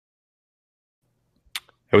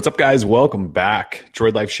Hey, what's up, guys? Welcome back.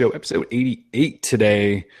 Droid Life Show, episode 88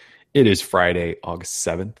 today. It is Friday, August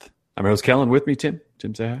 7th. I'm your host, Kellen. With me, Tim.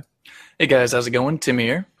 Tim, say hi. Hey, guys. How's it going? Tim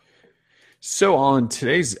here. So on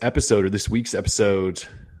today's episode, or this week's episode,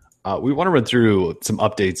 we want to run through some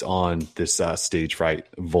updates on this Stagefright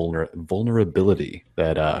vulnerability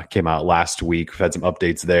that came out last week. We've had some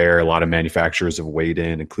updates there. A lot of manufacturers have weighed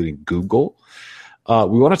in, including Google.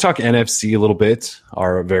 We want to talk NFC a little bit.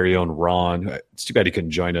 Our very own Ron, it's too bad he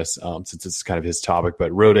couldn't join us since it's kind of his topic,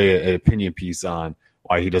 but wrote an opinion piece on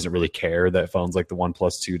why he doesn't really care that phones like the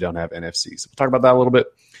OnePlus 2 don't have NFC. So we'll talk about that a little bit.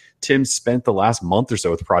 Tim spent the last month or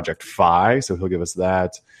so with Project Fi, so he'll give us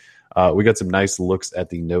that. We got some nice looks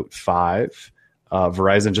at the Note 5.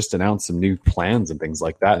 Verizon just announced some new plans and things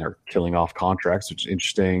like that. They're killing off contracts, which is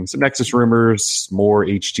interesting. Some Nexus rumors, more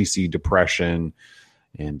HTC depression.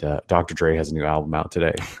 And Dr. Dre has a new album out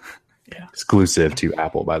today. Yeah. Exclusive to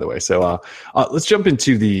Apple, by the way. So let's jump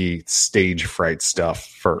into the Stagefright stuff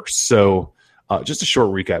first. So just a short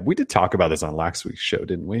recap. We did talk about this on last week's show,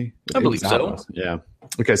 didn't we? I believe so. Yeah.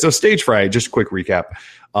 Okay, so Stagefright, just a quick recap.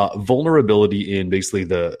 Vulnerability in basically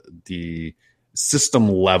the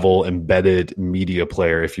system-level embedded media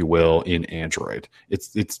player, if you will, in Android. It's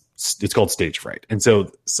called Stagefright. And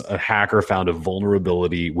so a hacker found a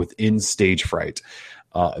vulnerability within Stagefright.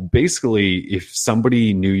 Basically, if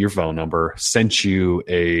somebody knew your phone number, sent you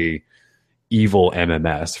a evil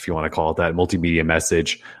MMS, if you want to call it that, multimedia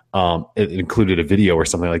message, it included a video or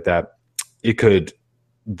something like that, it could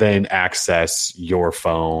then access your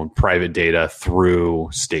phone private data through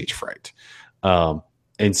Stagefright.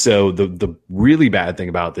 And so the really bad thing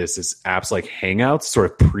about this is apps like Hangouts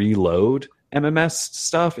sort of preload MMS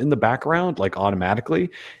stuff in the background, like automatically.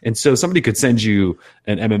 And so somebody could send you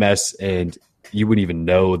an MMS and you wouldn't even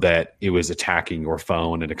know that it was attacking your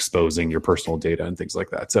phone and exposing your personal data and things like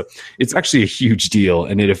that. So it's actually a huge deal,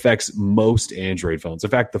 and it affects most Android phones. In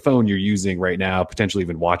fact, the phone you're using right now, potentially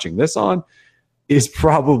even watching this on, is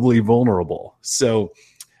probably vulnerable. So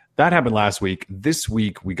that happened last week. This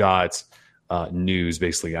week, we got news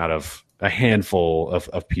basically out of a handful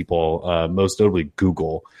of people, most notably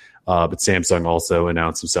Google. But Samsung also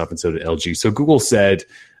announced some stuff, and so did LG. So Google said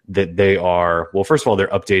that they are, well, first of all, they're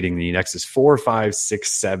updating the Nexus 4, 5,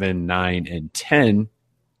 6, 7, 9, and 10.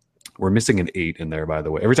 We're missing an 8 in there, by the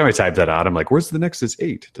way. Every time I type that out, I'm like, where's the Nexus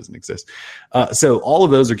 8? It doesn't exist. So all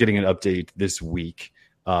of those are getting an update this week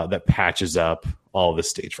that patches up all of the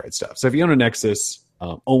Stagefright stuff. So if you own a Nexus,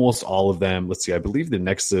 almost all of them, let's see, I believe the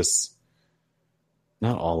Nexus,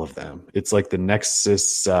 not all of them. It's like the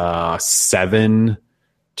Nexus 7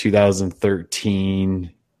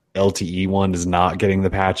 2013 LTE one is not getting the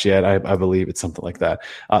patch yet. I believe it's something like that.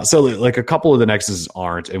 So like a couple of the Nexuses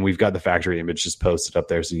aren't, and we've got the factory image just posted up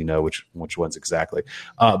there so you know which ones exactly.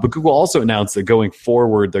 But Google also announced that going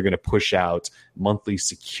forward, they're going to push out monthly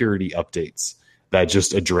security updates that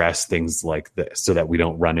just address things like this so that we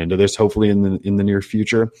don't run into this, hopefully in the near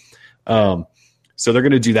future. So they're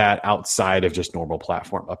going to do that outside of just normal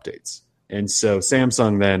platform updates. And so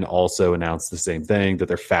Samsung then also announced the same thing, that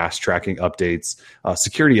they're fast tracking updates,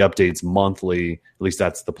 security updates monthly. At least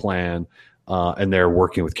that's the plan. And they're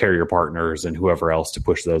working with carrier partners and whoever else to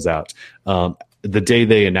push those out. The day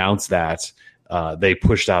they announced that, they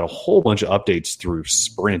pushed out a whole bunch of updates through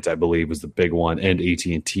Sprint, I believe was the big one, and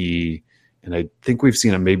AT&T. And I think we've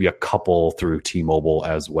seen maybe a couple through T-Mobile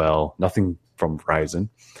as well. Nothing from Verizon.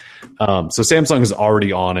 So Samsung is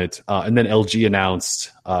already on it. And then LG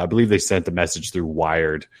announced, I believe they sent the message through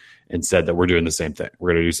Wired and said that we're doing the same thing.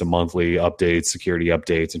 We're going to do some monthly updates, security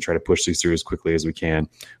updates, and try to push these through as quickly as we can.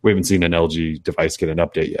 We haven't seen an LG device get an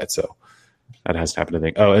update yet, so that hasn't happened, I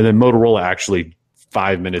think. Oh, and then Motorola actually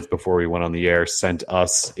 5 minutes before we went on the air sent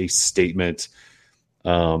us a statement.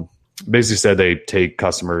 Basically said they take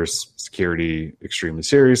customers' security extremely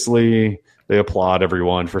seriously. They applaud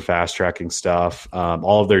everyone for fast tracking stuff.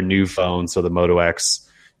 All of their new phones, so the Moto X,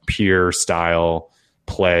 Pure, Style,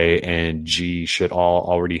 Play, and G should all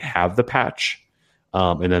already have the patch.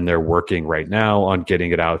 And then they're working right now on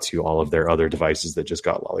getting it out to all of their other devices that just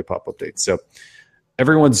got Lollipop updates. So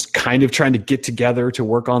everyone's kind of trying to get together to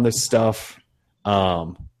work on this stuff.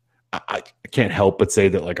 I can't help but say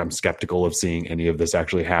that, like, I'm skeptical of seeing any of this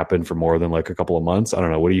actually happen for more than like a couple of months. I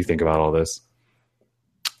don't know. What do you think about all this?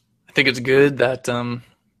 I think it's good that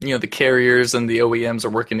the carriers and the OEMs are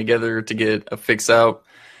working together to get a fix out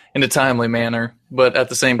in a timely manner. But at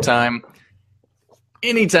the same time,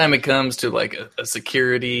 anytime it comes to like a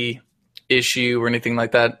security issue or anything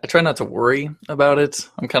like that, I try not to worry about it.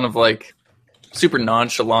 I'm kind of like super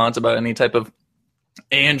nonchalant about any type of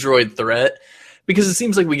Android threat because it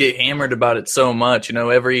seems like we get hammered about it so much.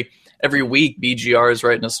 Every every week BGR is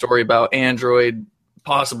writing a story about Android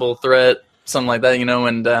possible threat, something like that,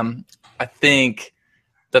 and I think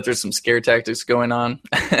that there's some scare tactics going on,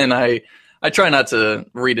 and I try not to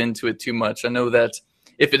read into it too much. I know that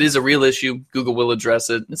if it is a real issue, Google will address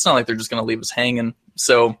it. It's not like they're just going to leave us hanging.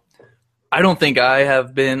 So I don't think I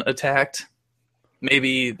have been attacked.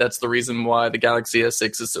 Maybe that's the reason why the Galaxy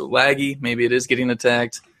S6 is so laggy. Maybe it is getting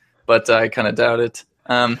attacked, but I kind of doubt it.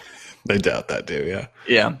 They doubt that too, yeah.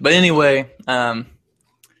 Yeah, but anyway, I'm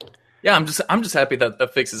just happy that the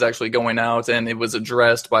fix is actually going out and it was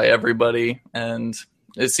addressed by everybody. And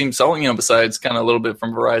it seems so, besides kind of a little bit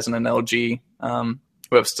from Verizon and LG,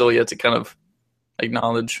 who have still yet to kind of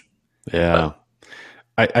acknowledge. Yeah.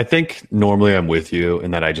 I think normally I'm with you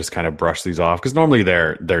in that I just kind of brush these off because normally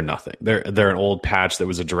they're nothing. They're an old patch that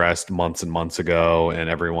was addressed months and months ago, and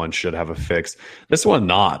everyone should have a fix. This one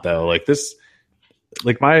not though. Like this,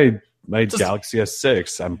 like my Galaxy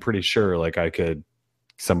S6, I'm pretty sure like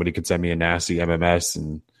somebody could send me a nasty MMS,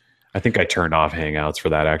 and I think I turned off Hangouts for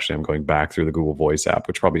that. Actually, I'm going back through the Google Voice app,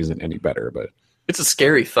 which probably isn't any better, but it's a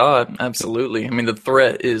scary thought. Absolutely. I mean, the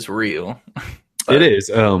threat is real. It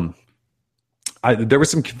is. There was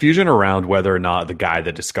some confusion around whether or not the guy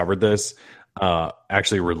that discovered this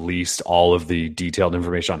actually released all of the detailed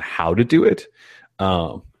information on how to do it.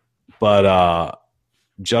 But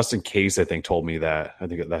Justin Case, I think, told me that. I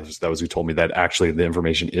think that was who told me that actually the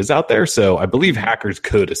information is out there. So I believe hackers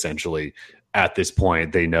could essentially, at this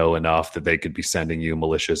point, they know enough that they could be sending you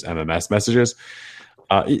malicious MMS messages.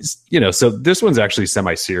 So this one's actually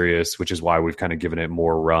semi-serious, which is why we've kind of given it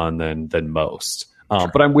more run than most.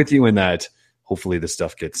 But I'm with you in that hopefully this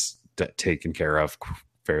stuff gets taken care of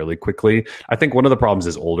fairly quickly. I think one of the problems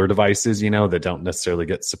is older devices, that don't necessarily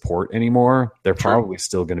get support anymore. They're probably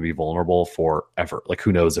still going to be vulnerable forever. Like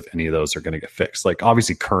who knows if any of those are going to get fixed. Like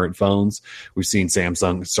obviously current phones, we've seen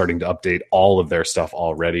Samsung starting to update all of their stuff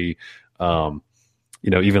already. Even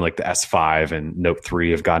like the S5 and Note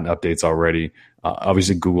 3 have gotten updates already.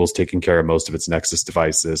 Obviously Google's taking care of most of its Nexus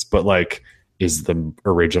devices, but like, is the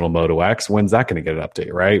original Moto X, when's that going to get an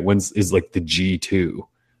update, right? Is like the G2,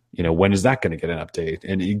 when is that going to get an update?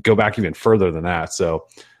 And you go back even further than that. So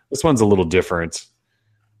this one's a little different.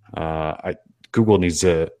 Google needs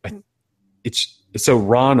to, so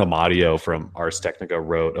Ron Amadio from Ars Technica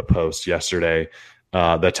wrote a post yesterday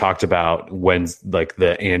that talked about when's like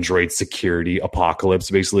the Android security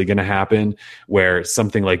apocalypse basically going to happen, where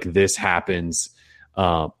something like this happens,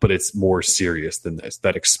 but it's more serious than this,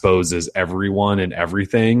 that exposes everyone and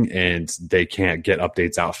everything, and they can't get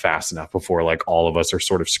updates out fast enough before like all of us are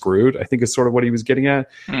sort of screwed, I think is sort of what he was getting at.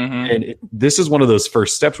 Mm-hmm. And this is one of those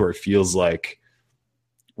first steps where it feels like,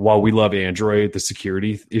 while we love Android, the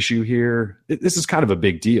security issue here, this is kind of a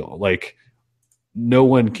big deal. Like no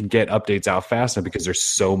one can get updates out fast enough because there's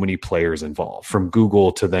so many players involved, from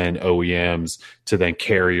Google to then OEMs to then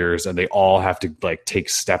carriers, and they all have to like take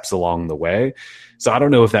steps along the way. So I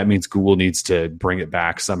don't know if that means Google needs to bring it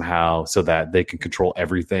back somehow so that they can control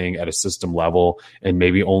everything at a system level and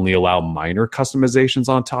maybe only allow minor customizations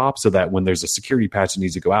on top, so that when there's a security patch that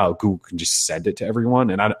needs to go out, Google can just send it to everyone.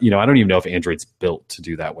 And I don't even know if Android's built to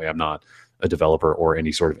do that way. I'm not a developer or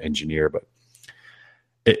any sort of engineer, but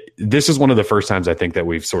this is one of the first times I think that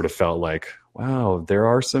we've sort of felt like, wow, there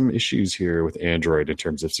are some issues here with Android in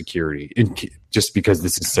terms of security, just because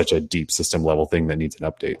this is such a deep system level thing that needs an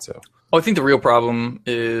update. So I think the real problem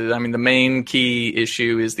is, the main key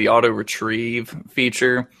issue is the auto retrieve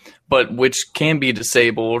feature, but which can be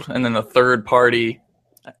disabled. And then the third party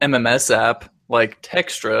MMS app like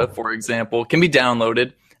Textra, for example, can be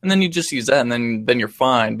downloaded, and then you just use that, and then you're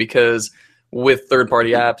fine, because with third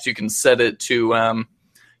party apps, you can set it to,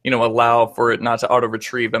 allow for it not to auto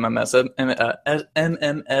retrieve MMS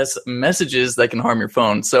messages that can harm your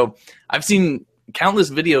phone. So I've seen countless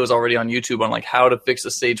videos already on YouTube on like how to fix a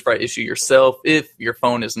Stagefright issue yourself if your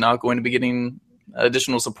phone is not going to be getting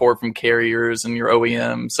additional support from carriers and your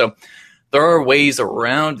OEM. So there are ways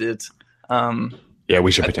around it. Yeah,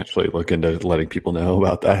 we should potentially look into letting people know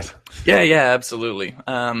about that. Yeah, absolutely.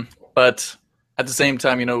 But at the same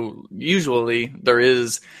time, usually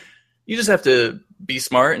you just have to be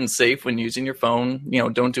smart and safe when using your phone.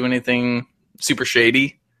 Don't do anything super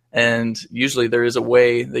shady. And usually there is a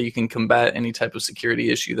way that you can combat any type of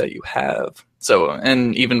security issue that you have. So,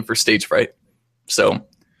 and even for Stagefright. So,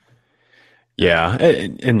 yeah.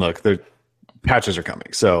 And look, the patches are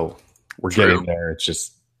coming. So we're getting there. It's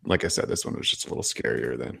just, like I said, this one was just a little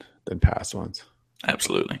scarier than past ones.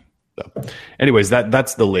 Absolutely. So anyways,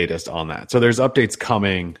 that's the latest on that. So there's updates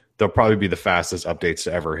coming they'll probably be the fastest updates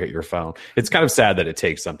to ever hit your phone. It's kind of sad that it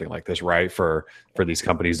takes something like this, right? For these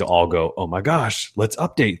companies to all go, oh my gosh, let's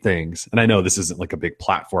update things. And I know this isn't like a big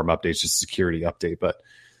platform update, it's just a security update, but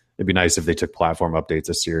it'd be nice if they took platform updates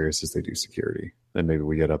as serious as they do security. Then maybe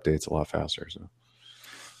we get updates a lot faster. So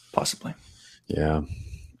Possibly. Yeah. All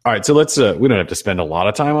right. So let's, we don't have to spend a lot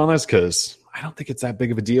of time on this because I don't think it's that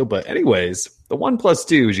big of a deal. But anyways, the OnePlus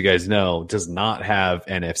 2, as you guys know, does not have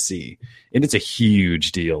NFC. And it's a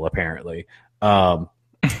huge deal, apparently.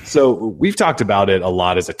 So we've talked about it a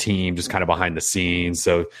lot as a team, just kind of behind the scenes.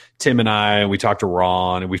 So Tim and I, we talked to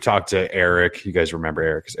Ron, and we've talked to Eric. You guys remember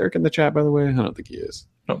Eric? Is Eric in the chat, by the way? I don't think he is.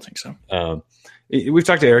 I don't think so. We've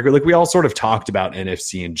talked to Eric. Like, we all sort of talked about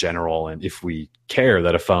NFC in general, and if we care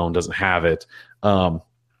that a phone doesn't have it.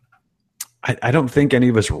 I don't think any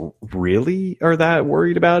of us really are that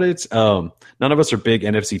worried about it. None of us are big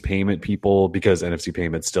NFC payment people because NFC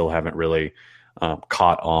payments still haven't really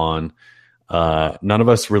caught on. None of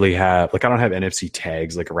us really have, like, I don't have NFC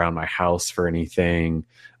tags like around my house for anything.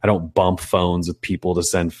 I don't bump phones with people to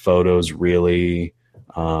send photos really.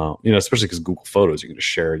 Especially because Google Photos, you can just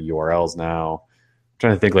share URLs now. I'm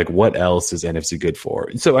trying to think, like, what else is NFC good for?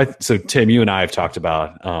 So Tim, you and I have talked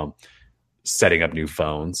about setting up new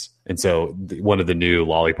phones. And so one of the new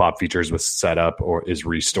Lollipop features was set up or is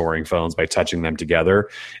restoring phones by touching them together.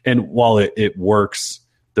 And while it works,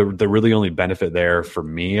 the really only benefit there for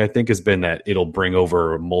me, I think, has been that it'll bring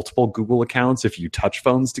over multiple Google accounts if you touch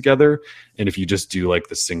phones together. And if you just do like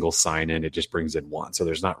the single sign in, it just brings in one. So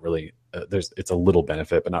there's not really, it's a little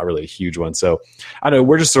benefit, but not really a huge one. So I don't know,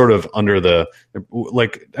 we're just sort of under the,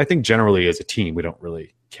 like, I think generally as a team, we don't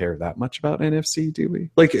really care that much about NFC, do we?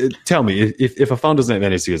 Like, tell me, if a phone doesn't have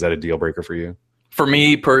NFC, is that a deal breaker for you? For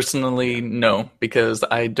me personally, no, because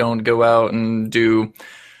I don't go out and do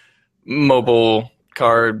mobile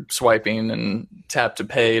card swiping and tap to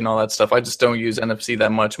pay and all that stuff. I just don't use NFC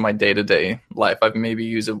that much in my day-to-day life. I maybe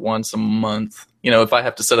use it once a month. If I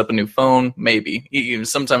have to set up a new phone, maybe. Even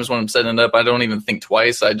sometimes when I'm setting it up, I don't even think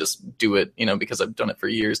twice. I just do it, because I've done it for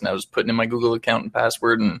years, and I was putting in my Google account and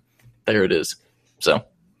password, and there it is. So,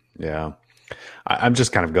 yeah. I'm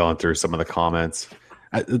just kind of going through some of the comments.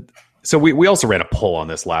 So we also ran a poll on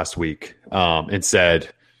this last week and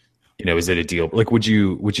said, is it a deal? Like, would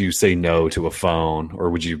you say no to a phone, or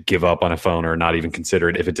would you give up on a phone or not even consider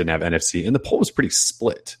it if it didn't have NFC? And the poll was pretty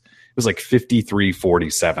split. It was like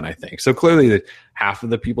 53-47, I think. So clearly half of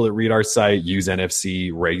the people that read our site use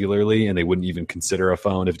NFC regularly, and they wouldn't even consider a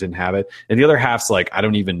phone if it didn't have it. And the other half's like, I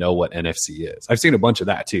don't even know what NFC is. I've seen a bunch of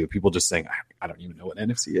that too. People just saying, I don't even know what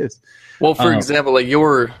NFC is. Well, for example, like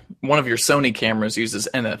one of your Sony cameras uses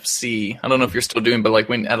NFC. I don't know if you're still doing, but like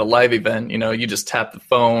when at a live event, you just tap the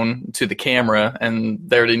phone to the camera, and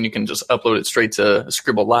then you can just upload it straight to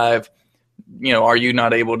Scribble Live. Are you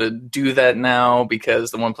not able to do that now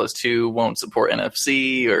because the OnePlus 2 won't support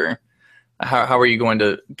NFC, or how are you going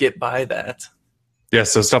to get by that? Yeah,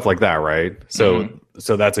 so stuff like that, right? So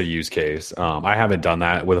so that's a use case. I haven't done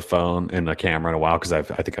that with a phone and a camera in a while because I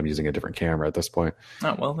think I'm using a different camera at this point.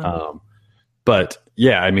 Oh, well then. But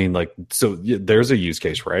yeah, I mean, like, so there's a use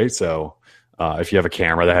case, right? So if you have a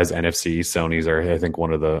camera that has NFC, Sony's are, I think,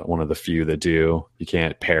 one of the few that do. You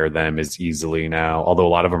can't pair them as easily now, although a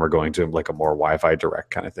lot of them are going to like a more Wi-Fi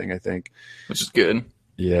direct kind of thing, I think, which is good.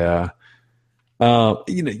 Yeah.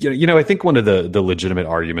 I think one of the legitimate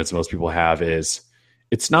arguments most people have is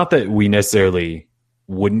it's not that we necessarily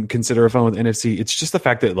wouldn't consider a phone with NFC. It's just the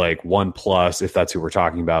fact that, like, OnePlus, if that's who we're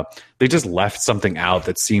talking about, they just left something out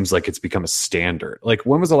that seems like it's become a standard. Like,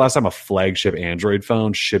 when was the last time a flagship Android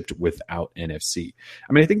phone shipped without NFC?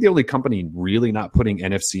 I mean, I think the only company really not putting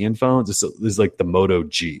NFC in phones is like the Moto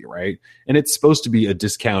G, right? And it's supposed to be a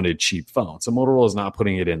discounted cheap phone. So Motorola is not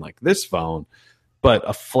putting it in like this phone, but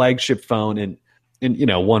a flagship phone. And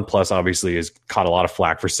OnePlus obviously has caught a lot of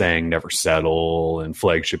flack for saying never settle and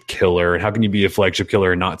flagship killer. And how can you be a flagship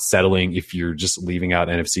killer and not settling if you're just leaving out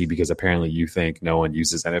NFC because apparently you think no one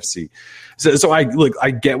uses NFC? So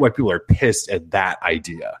I get why people are pissed at that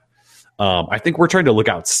idea. I think we're trying to look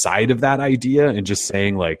outside of that idea and just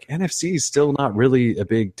saying, like, NFC is still not really a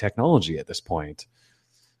big technology at this point.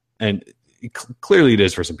 And clearly it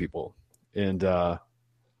is for some people. And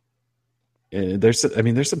there's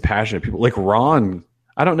some passionate people like Ron.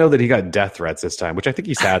 I don't know that he got death threats this time, which I think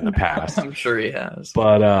he's had in the past. I'm sure he has.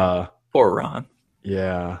 But poor Ron.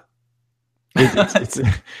 Yeah, it's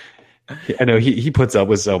I know he puts up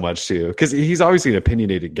with so much too, because he's obviously an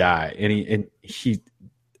opinionated guy, and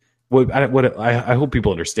I hope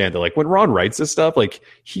people understand that, like, when Ron writes this stuff, like,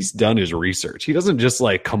 he's done his research. He doesn't just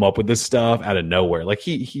like come up with this stuff out of nowhere. Like,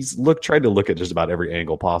 he's tried to look at just about every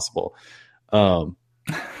angle possible.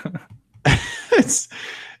 It's,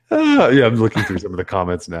 yeah, I'm looking through some of the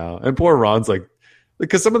comments now, and poor Ron's like,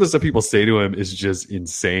 because some of the stuff people say to him is just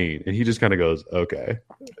insane, and he just kind of goes, "Okay."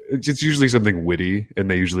 It's usually something witty, and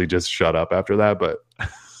they usually just shut up after that. But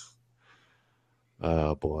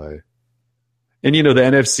oh boy, and the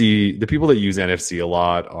NFC, the people that use NFC a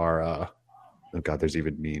lot are, oh god, there's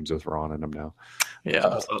even memes with Ron in them now. Yeah,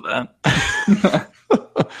 I saw that.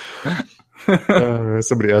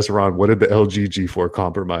 Somebody asked Ron, what did the LG G4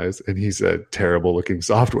 compromise? And he said, terrible looking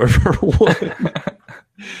software for what?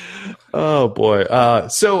 Oh boy.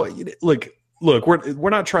 So like, look, we're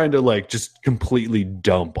not trying to like just completely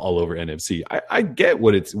dump all over NFC. I get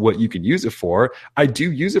what you can use it for. I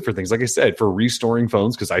do use it for things, like I said, for restoring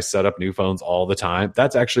phones, because I set up new phones all the time.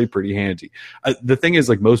 That's actually pretty handy. The thing is,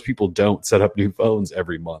 like, most people don't set up new phones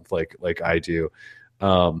every month like I do.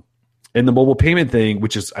 And the mobile payment thing,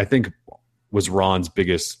 which is, I think, was Ron's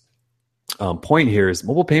biggest point here, is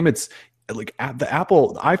mobile payments. Like the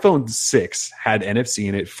iPhone 6 had NFC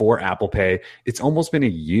in it for Apple Pay. It's almost been a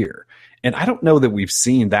year. And I don't know that we've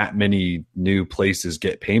seen that many new places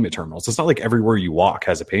get payment terminals. It's not like everywhere you walk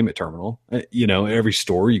has a payment terminal, every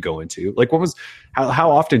store you go into. Like,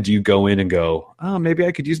 how often do you go in and go, oh, maybe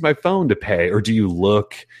I could use my phone to pay? Or do you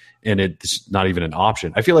look and it's not even an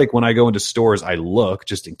option? I feel like when I go into stores, I look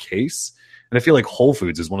just in case. And I feel like Whole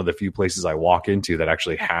Foods is one of the few places I walk into that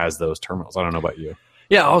actually has those terminals. I don't know about you.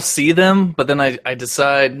 Yeah, I'll see them, but then I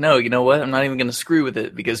decide, no, you know what? I'm not even going to screw with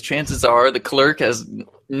it, because chances are the clerk has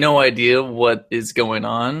no idea what is going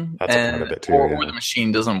on. That's a part of it too, or the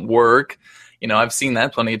machine doesn't work. I've seen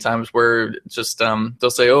that plenty of times where just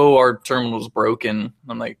they'll say, oh, our terminal's broken.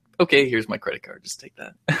 I'm like, okay, here's my credit card. Just take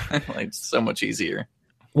that. Like, it's so much easier.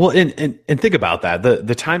 Well, and think about that.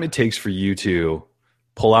 The time it takes for you to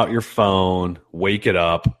pull out your phone, wake it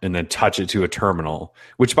up, and then touch it to a terminal,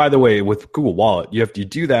 which, by the way, with Google Wallet, you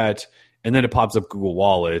do that, and then it pops up Google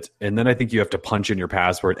Wallet, and then I think you have to punch in your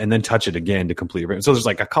password and then touch it again to complete it. So there's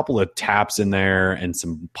like a couple of taps in there and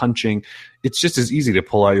some punching. It's just as easy to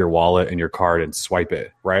pull out your wallet and your card and swipe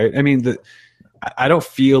it, right? I mean, I don't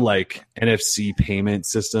feel like NFC payment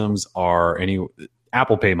systems are any.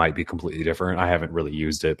 Apple Pay might be completely different. I haven't really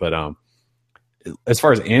used it, but as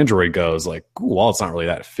far as Android goes, like, Google Wallet's not really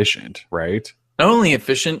that efficient, right? Not only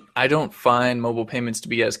efficient, I don't find mobile payments to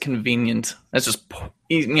be as convenient as just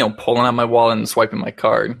pulling out my wallet and swiping my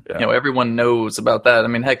card. Yeah. Everyone knows about that. I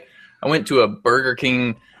mean, heck, I went to a Burger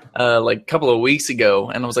King like a couple of weeks ago,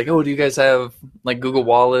 and I was like, oh, do you guys have like Google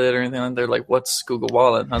Wallet or anything? And they're like, what's Google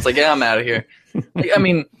Wallet? And I was like, yeah, I'm out of here. I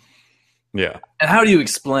mean, yeah. And how do you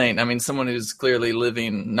explain? I mean, someone who's clearly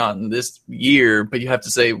living not in this year, but you have to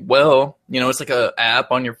say, well, it's like an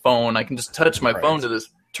app on your phone. I can just touch my phone to this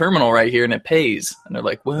terminal right here and it pays. And they're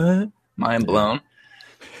like, what? Mind blown.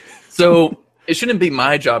 So it shouldn't be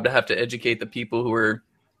my job to have to educate the people who are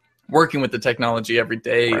working with the technology every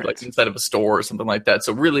day, like inside of a store or something like that.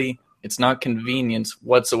 So really, it's not convenient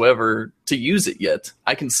whatsoever to use it yet.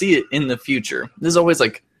 I can see it in the future. There's always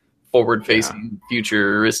like forward-facing,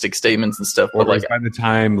 futuristic statements and stuff. But like, by the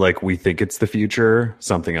time like we think it's the future,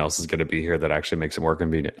 something else is going to be here that actually makes it more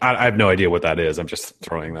convenient. I have no idea what that is. I'm just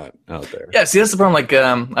throwing that out there. Yeah, see, that's the problem. Like,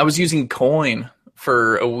 I was using Coin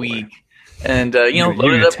for a week, and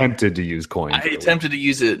you attempted to use Coin. I attempted to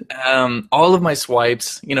use it. All of my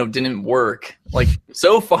swipes, didn't work. Like,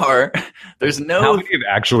 so far, there's no. How many have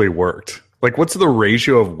actually worked? Like, what's the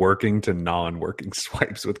ratio of working to non-working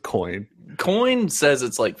swipes with Coin? Coin says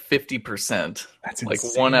it's like 50%. That's like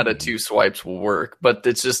insane. 1 out of 2 swipes will work, but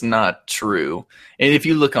it's just not true. And if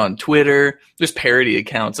you look on Twitter, there's parody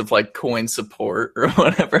accounts of like Coin support or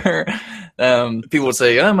whatever. People will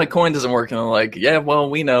say, "Oh, my Coin doesn't work," and they're like, "Yeah, well,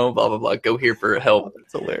 we know, blah blah blah. Go here for help."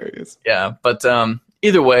 That's hilarious. Yeah, but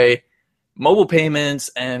either way, mobile payments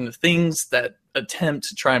and things that attempt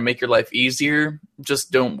to try and make your life easier just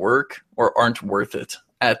don't work or aren't worth it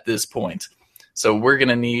at this point. So we're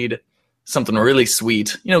gonna need something really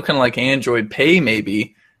sweet, kind of like Android Pay,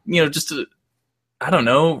 maybe, just to, I don't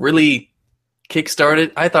know, really kickstart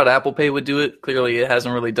it. I thought Apple Pay would do it. Clearly, it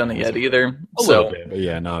hasn't really done it yet either. A little bit, but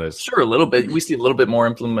yeah, not as sure. A little bit. We see a little bit more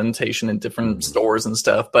implementation in different stores and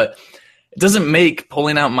stuff, but it doesn't make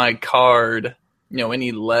pulling out my card,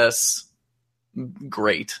 any less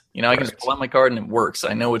great. I can just pull out my card and it works.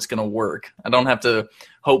 I know it's going to work. I don't have to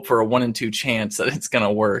hope for a 1 in 2 chance that it's going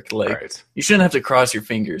to work. Like, you shouldn't have to cross your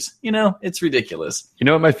fingers. It's ridiculous. You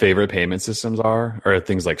know what my favorite payment systems are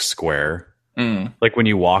things like Square. Mm. Like when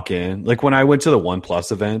you walk in, like when I went to the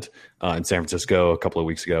OnePlus event in San Francisco a couple of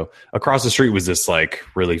weeks ago, across the street was this like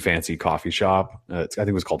really fancy coffee shop. I think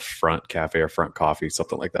it was called Front Cafe or Front Coffee,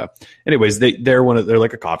 something like that. Anyways, they're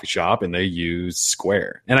like a coffee shop and they use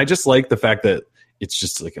Square. And I just like the fact that it's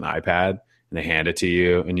just like an iPad and they hand it to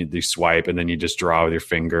you and you swipe and then you just draw with your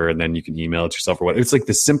finger and then you can email it yourself or what. It's like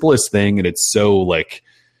the simplest thing and it's so like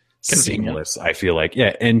seamless. I feel like,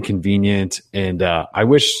 yeah, and convenient. And I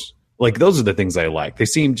wish. Like those are the things I like. They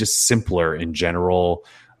seem just simpler in general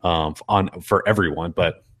for everyone,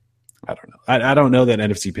 but I don't know. I don't know that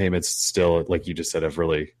NFC payments still, like you just said,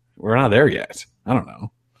 we're not there yet. I don't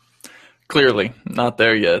know. Clearly not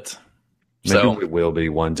there yet. Maybe we will be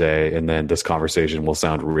one day, and then this conversation will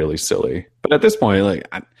sound really silly. But at this point,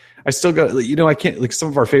 like I still got, I can't, like some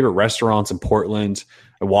of our favorite restaurants in Portland,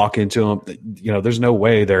 I walk into them, there's no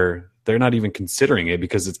way they're not even considering it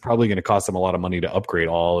because it's probably going to cost them a lot of money to upgrade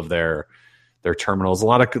all of their terminals. A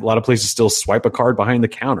lot of places still swipe a card behind the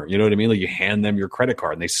counter. You know what I mean? Like you hand them your credit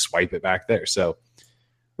card and they swipe it back there. So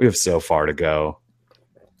we have so far to go.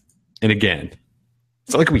 And again,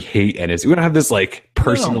 it's not like we hate NFC. We don't have this like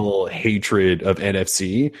personal hatred of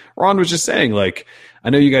NFC. Ron was just saying, like, I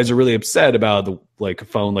know you guys are really upset about the like a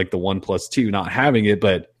phone like the OnePlus 2 not having it,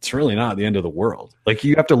 but it's really not the end of the world. Like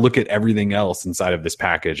you have to look at everything else inside of this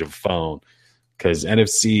package of phone because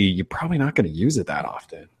NFC, you're probably not going to use it that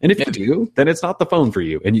often. And if you do, then it's not the phone for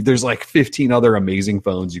you. And there's like 15 other amazing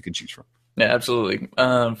phones you can choose from. Yeah, absolutely.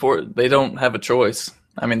 They don't have a choice.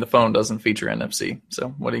 I mean, the phone doesn't feature NFC. So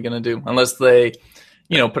what are you going to do? Unless they,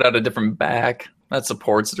 put out a different back that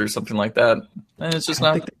supports it or something like that. And it's just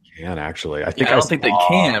not. Think they can actually. I don't think they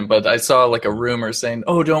can, but I saw like a rumor saying,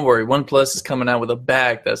 "Oh, don't worry, OnePlus is coming out with a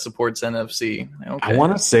back that supports NFC." Okay. I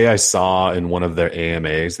want to say I saw in one of their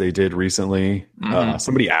AMAs they did recently.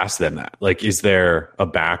 Somebody asked them that, like, is there a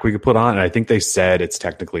back we could put on? And I think they said it's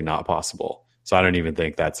technically not possible. So I don't even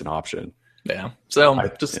think that's an option. Yeah. So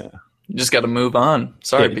you just got to move on.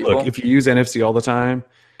 Sorry, people. Look, if you use NFC all the time,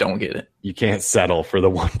 don't get it. You can't settle for the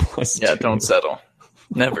OnePlus 2. Yeah, don't settle.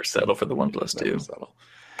 Never settle for the OnePlus 2.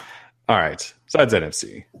 All right. Besides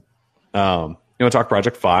NFC, you want to talk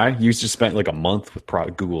Project Fi? You just spent like a month with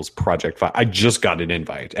Google's Project Fi. I just got an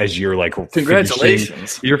invite as you're like,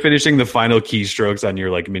 congratulations. You're finishing the final keystrokes on your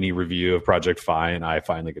like mini review of Project Fi, and I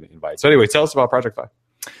finally get an invite. So anyway, tell us about Project Fi.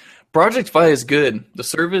 Project Fi is good. The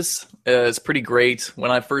service is pretty great. When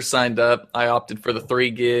I first signed up, I opted for the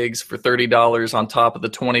 3 gigs for $30 on top of the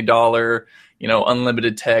 $20,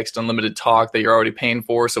 unlimited text, unlimited talk that you're already paying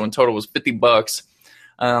for. So in total it was $50.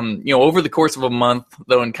 Over the course of a month,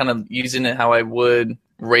 though, and kind of using it how I would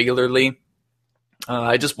regularly,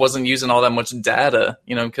 I just wasn't using all that much data,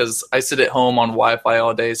 because I sit at home on Wi-Fi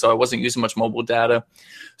all day, so I wasn't using much mobile data.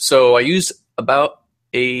 So I used about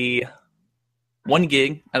 1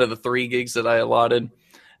 gig out of the 3 gigs that I allotted.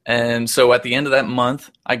 And so at the end of that month,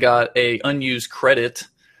 I got a unused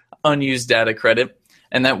data credit,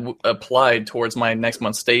 and that applied towards my next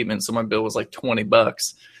month's statement. So my bill was like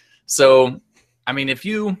 $20. So, I mean, if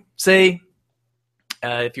you say,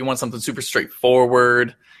 if you want something super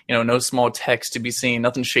straightforward, no small text to be seen,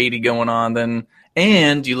 nothing shady going on,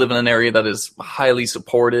 and you live in an area that is highly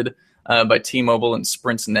supported by T-Mobile and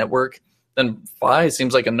Sprint's network, then Fi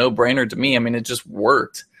seems like a no-brainer to me. I mean, it just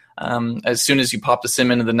worked. As soon as you pop the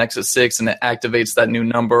SIM into the Nexus 6 and it activates that new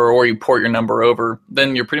number, or you port your number over,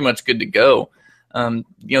 then you're pretty much good to go.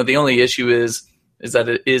 The only issue is that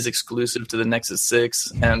it is exclusive to the Nexus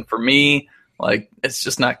 6. And for me, like, it's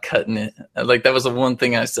just not cutting it. Like, that was the one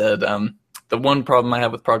thing I said. The one problem I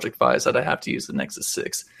have with Project Fi is that I have to use the Nexus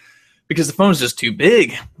 6 because the phone's just too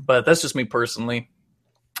big. But that's just me personally.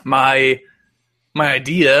 My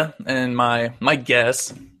idea and my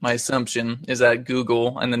guess, my assumption is that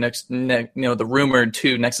Google and the rumored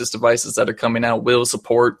 2 Nexus devices that are coming out will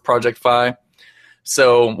support Project Fi.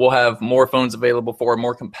 So we'll have more phones available for it,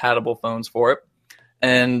 more compatible phones for it.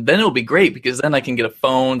 And then it'll be great because then I can get a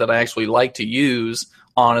phone that I actually like to use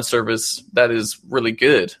on a service that is really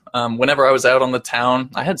good. Whenever I was out on the town,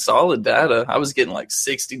 I had solid data. I was getting like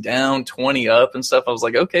 60 down, 20 up and stuff. I was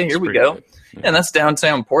like, okay, here we go. Yeah. And that's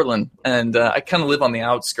downtown Portland. And I kind of live on the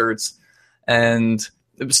outskirts. And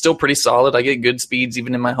it was still pretty solid. I get good speeds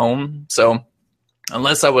even in my home. So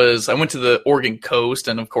unless I went to the Oregon coast,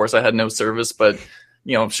 and of course I had no service, but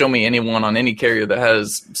show me anyone on any carrier that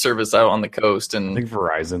has service out on the coast. And I think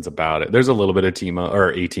Verizon's about it. There's a little bit of T-Mobile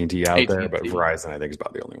or AT&T out there, but Verizon I think is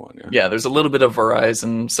about the only one. Yeah, there's a little bit of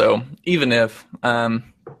Verizon. So even if,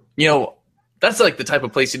 that's like the type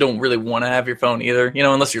of place you don't really want to have your phone either,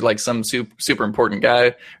 unless you're like some super important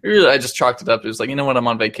guy. Really, I just chalked it up. It was like, you know what, I'm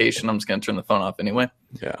on vacation. I'm just going to turn the phone off anyway.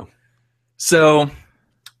 Yeah. So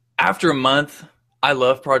after a month, I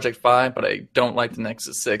love Project Fi, but I don't like the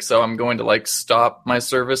Nexus 6. So I'm going to like stop my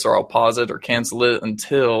service, or I'll pause it or cancel it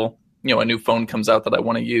until a new phone comes out that I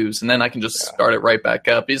want to use, and then I can just start it right back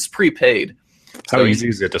up. It's prepaid. How easy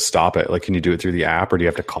is it to stop it? Like, can you do it through the app, or do you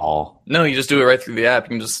have to call? No, you just do it right through the app. You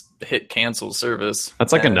can just hit cancel service.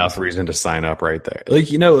 That's like enough reason to sign up right there. Like,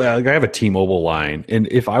 like I have a T-Mobile line, and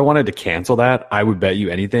if I wanted to cancel that, I would bet you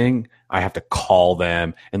anything I have to call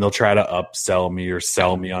them, and they'll try to upsell me or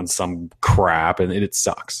sell me on some crap, and it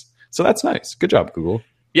sucks. So that's nice. Good job, Google.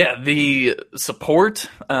 Yeah, the support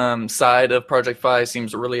side of Project Fi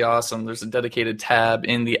seems really awesome. There's a dedicated tab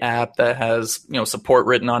in the app that has support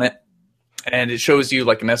written on it. And it shows you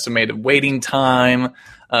like an estimated waiting time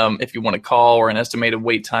if you want to call, or an estimated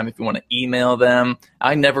wait time if you want to email them.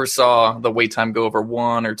 I never saw the wait time go over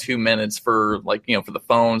 1 or 2 minutes for for the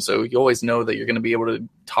phone. So you always know that you're going to be able to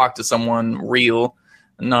talk to someone real,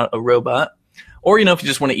 not a robot. Or, if you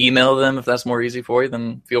just want to email them, if that's more easy for you,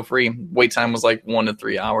 then feel free. Wait time was like 1 to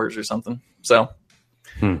 3 hours or something. So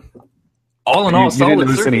all in all, you didn't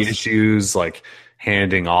notice any issues like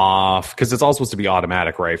handing off, because it's all supposed to be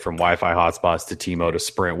automatic, right? From Wi-Fi hotspots to T-Mobile to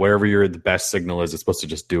Sprint, wherever the best signal is, it's supposed to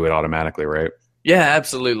just do it automatically, right? Yeah,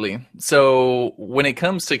 absolutely. So when it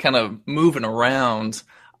comes to kind of moving around,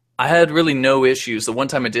 I had really no issues. The one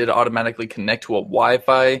time I did automatically connect to a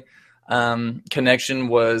Wi-Fi connection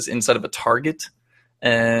was inside of a Target,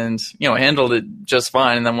 and I handled it just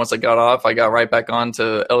fine. And then once I got off, I got right back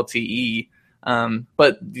onto LTE.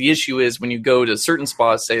 But the issue is when you go to certain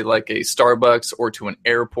spots, say like a Starbucks or to an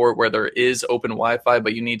airport where there is open Wi-Fi,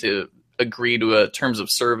 but you need to agree to a terms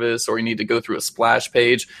of service, or you need to go through a splash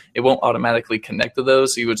page, it won't automatically connect to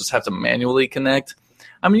those. So you would just have to manually connect.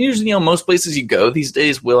 I mean, usually, most places you go these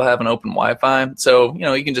days will have an open Wi-Fi. So,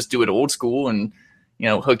 you can just do it old school and,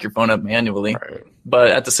 hook your phone up manually. Right. But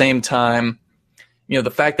at the same time, the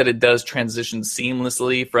fact that it does transition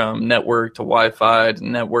seamlessly from network to Wi-Fi to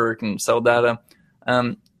network and cell data,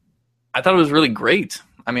 I thought it was really great.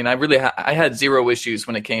 I mean, I had zero issues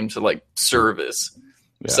when it came to like service.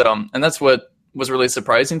 Yeah. So, and that's what was really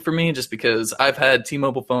surprising for me, just because I've had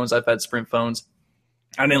T-Mobile phones, I've had Sprint phones.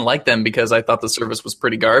 I didn't like them because I thought the service was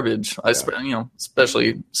pretty garbage.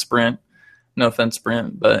 Especially Sprint. No offense,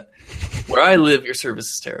 Sprint, but where I live, your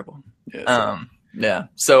service is terrible. Yeah.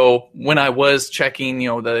 So when I was checking,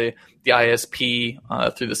 the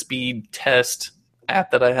ISP through the speed test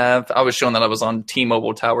app that I have, I was showing that I was on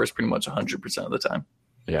T-Mobile towers pretty much 100% of the time.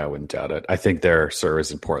 Yeah, I wouldn't doubt it. I think their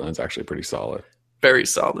service in Portland is actually pretty solid. Very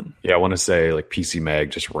solid. Yeah, I want to say like PC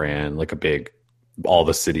Mag just ran like all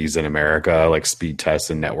the cities in America, like speed tests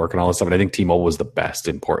and network and all this stuff. And I think T-Mobile was the best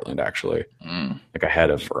in Portland, actually. Like ahead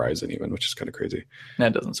of Verizon even, which is kind of crazy.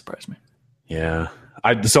 That doesn't surprise me. Yeah.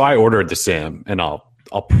 So I ordered the SIM, and I'll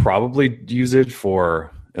probably use it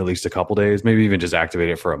for at least a couple days, maybe even just activate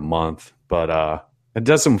it for a month. But it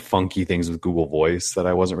does some funky things with Google Voice that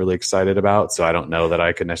I wasn't really excited about. So I don't know that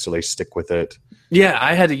I could necessarily stick with it. Yeah,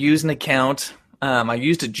 I had to use an account. I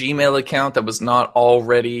used a Gmail account that was not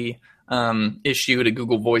already issued a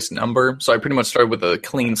Google Voice number. So I pretty much started with a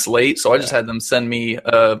clean slate. So I just had them send me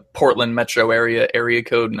a Portland metro area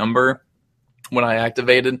code number when I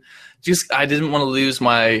activated. I didn't want to lose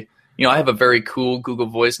my, I have a very cool Google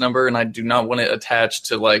Voice number, and I do not want it attached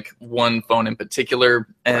to like one phone in particular.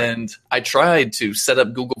 And I tried to set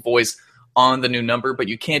up Google Voice on the new number, but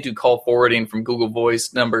you can't do call forwarding from Google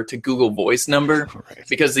Voice number to Google Voice number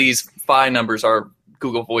because these Fi numbers are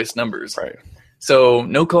Google Voice numbers. Right. So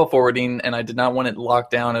no call forwarding, and I did not want it locked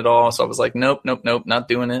down at all. So I was like, nope, not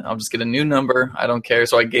doing it. I'll just get a new number. I don't care.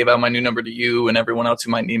 So I gave out my new number to you and everyone else who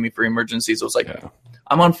might need me for emergencies. I was like,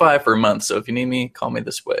 I'm on Fi for a month, so if you need me, call me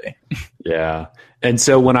this way. Yeah. And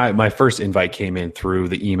so when my first invite came in through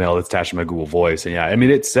the email that's attached to my Google Voice, and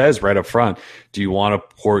it says right up front, do you want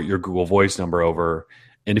to port your Google Voice number over?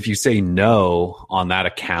 And if you say no on that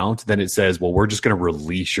account, then it says, well, we're just going to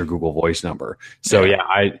release your Google Voice number. So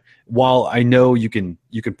while I know you can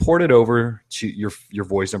port it over to your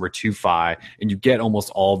voice number to Fi, and you get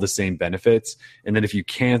almost all the same benefits. And then if you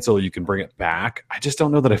cancel, you can bring it back. I just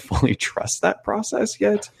don't know that I fully trust that process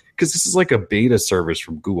yet, because this is like a beta service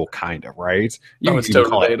from Google, kind of, right? It's totally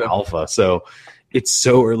call it alpha. So it's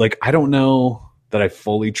so like, I don't know that I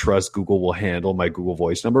fully trust Google will handle my Google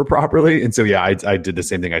Voice number properly. And so, I did the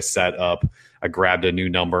same thing. I grabbed a new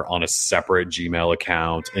number on a separate Gmail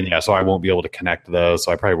account. And so I won't be able to connect those.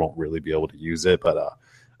 So I probably won't really be able to use it, but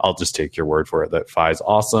I'll just take your word for it that Fi is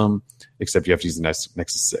awesome, except you have to use the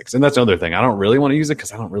Nexus 6. And that's another thing. I don't really want to use it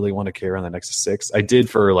because I don't really want to carry on the Nexus 6. I did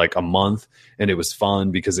for like a month, and it was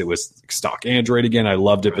fun because it was stock Android again. I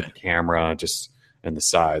loved it, but the camera and the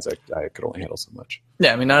size, I could only handle so much.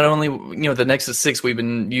 Yeah, I mean, not only, the Nexus 6 we've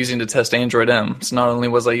been using to test Android M. So not only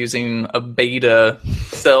was I using a beta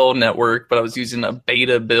cell network, but I was using a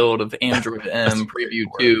beta build of Android M Preview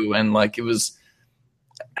 2, and like it was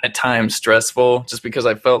at times stressful just because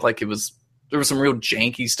I felt like there was some real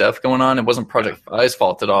janky stuff going on. It wasn't Project Fi's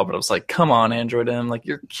fault at all, but I was like, come on, Android M, like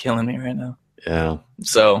you're killing me right now. Yeah.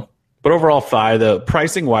 So, but overall, Fi, the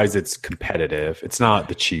pricing wise, it's competitive. It's not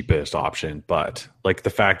the cheapest option, but like the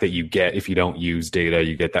fact that you get, if you don't use data,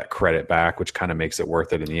 you get that credit back, which kind of makes it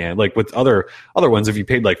worth it in the end. Like with other ones, if you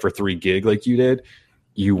paid like for 3 gig like you did,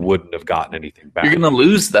 you wouldn't have gotten anything back. You're going to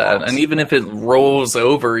lose that. And even if it rolls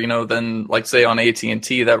over, then like say on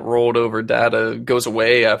AT&T, that rolled over data goes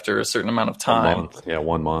away after a certain amount of time. 1 month. Yeah,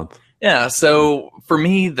 1 month. Yeah, so for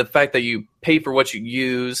me, the fact that you pay for what you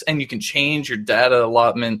use and you can change your data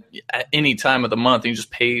allotment at any time of the month, and you just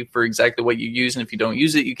pay for exactly what you use, and if you don't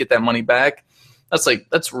use it, you get that money back.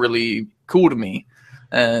 That's really cool to me.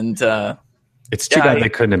 And it's too bad they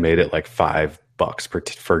couldn't have made it like $5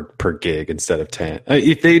 per gig instead of 10.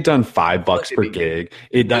 If they'd done $5 per gig,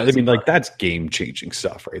 that's game changing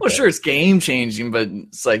stuff, right? Well, there. Sure, it's game changing, but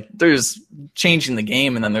it's like there's changing the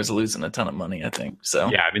game, and then there's losing a ton of money, I think. So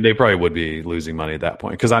yeah, I mean they probably would be losing money at that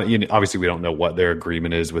point because obviously we don't know what their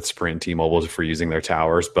agreement is with Sprint, T-Mobile for using their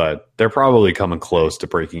towers, but they're probably coming close to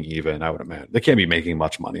breaking even. I would imagine they can't be making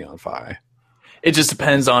much money on Fi. It just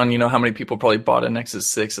depends on how many people probably bought a Nexus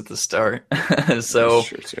 6 at the start. So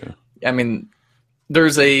sure too. I mean,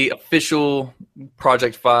 there's a official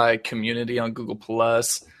Project Fi community on Google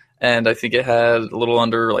Plus, and I think it had a little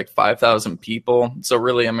under like 5,000 people. So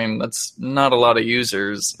really, I mean, that's not a lot of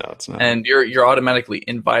users. No, it's not. And you're automatically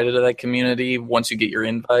invited to that community once you get your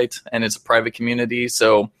invite, and it's a private community.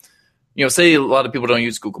 So, say a lot of people don't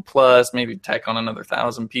use Google Plus, maybe tack on another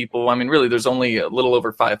 1,000 people. I mean, really, there's only a little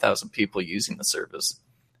over 5,000 people using the service,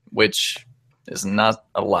 which is not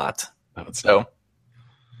a lot. No, it's so, not.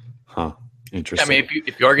 Huh. Interesting. I mean,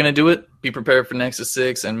 if you are going to do it, be prepared for Nexus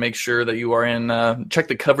 6 and make sure that you are in, check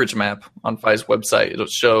the coverage map on Fi's website. It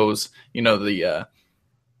shows, the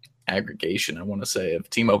aggregation, I want to say, of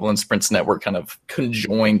T-Mobile and Sprint's network kind of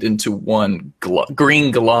conjoined into one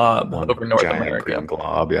green glob over North America. Green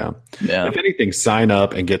glob, yeah. Yeah. If anything, sign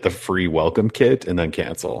up and get the free welcome kit and then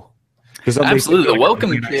cancel. Absolutely. The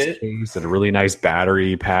welcome kit. Nice and a really nice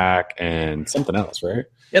battery pack and something else, right?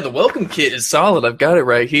 Yeah, the welcome kit is solid. I've got it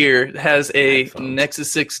right here. It has a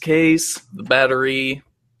Nexus 6 case, the battery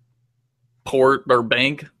port or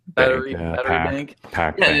bank, battery bank.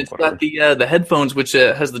 Pack yeah, and it's got the headphones, which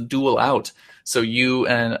has the dual out, so you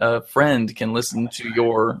and a friend can listen to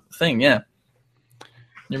your thing. Yeah,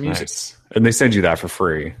 your music. Nice. And they send you that for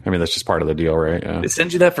free. I mean, that's just part of the deal, right? Yeah. They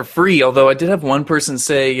send you that for free. Although I did have one person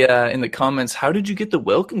say in the comments, "How did you get the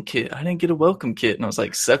welcome kit? I didn't get a welcome kit." And I was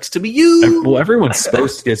like, "Sucks to be you." Well, everyone's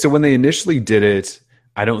supposed to get. So when they initially did it,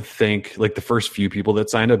 I don't think like the first few people that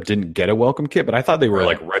signed up didn't get a welcome kit, but I thought they were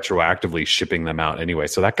like retroactively shipping them out anyway.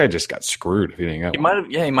 So that guy just got screwed if he didn't get one.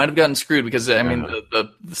 He might have gotten screwed because I mean the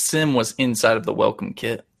SIM was inside of the welcome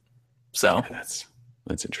kit. So that's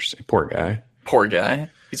interesting. Poor guy. Poor guy.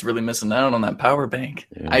 He's really missing out on that power bank.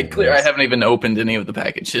 Yeah, I haven't even opened any of the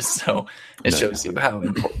packages, so it shows you how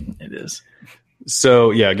important it is.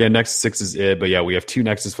 So yeah, again, Nexus 6 is it, but yeah, we have 2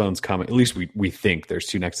 Nexus phones coming. At least we think there's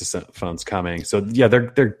 2 Nexus phones coming. So yeah,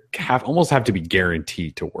 they're almost have to be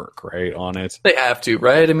guaranteed to work, right, on it. They have to,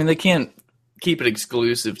 right? I mean, they can't keep it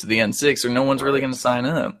exclusive to the N6 or no one's really going to sign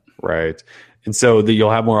up. Right. And so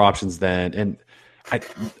you'll have more options then. And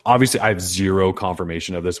obviously I have zero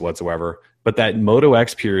confirmation of this whatsoever, but that Moto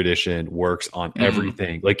X Pure Edition works on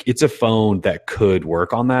everything. Like it's a phone that could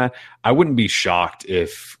work on that. I wouldn't be shocked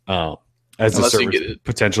if as the service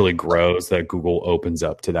potentially grows that Google opens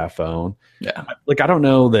up to that phone. Yeah. Like I don't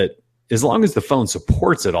know that as long as the phone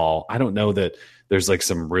supports it all, I don't know that there's like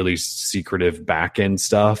some really secretive back-end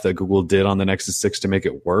stuff that Google did on the Nexus 6 to make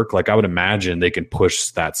it work. Like I would imagine they can push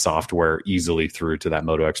that software easily through to that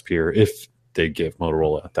Moto X Pure if they give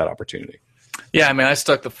Motorola that opportunity. Yeah, I mean, I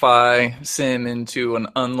stuck the Fi SIM into an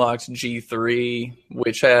unlocked G3,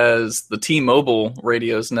 which has the T-Mobile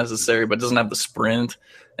radios necessary, but doesn't have the Sprint,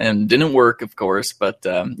 and didn't work, of course. But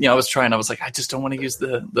I was like, I just don't want to use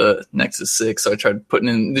the Nexus 6, so I tried putting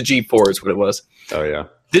in the G4 is what it was. Oh yeah,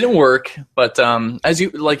 didn't work. But as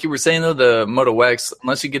you were saying though, the Moto X,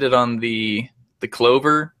 unless you get it on the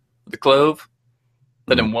Clove,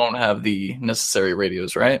 then it won't have the necessary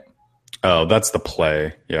radios, right? Oh, that's the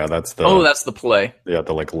Play. Yeah, that's the. Oh, that's the Play. Yeah,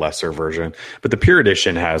 the like lesser version. But the Pure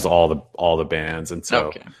Edition has all the bands, and so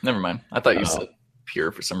okay, never mind. I thought you said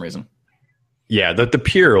Pure for some reason. Yeah, the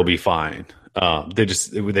Pure will be fine.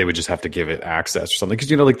 They would just have to give it access or something,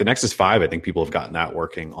 because like the Nexus 5, I think people have gotten that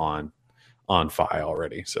working on Fi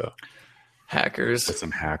already. So hackers, with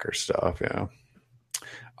some hacker stuff, yeah.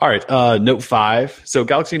 All right, Note 5. So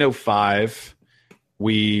Galaxy Note 5,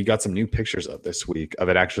 we got some new pictures of this week of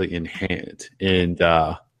it actually in hand, and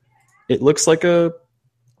it looks like a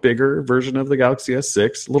bigger version of the Galaxy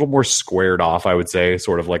S6, a little more squared off, I would say,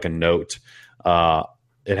 sort of like a Note.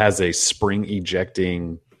 It has a spring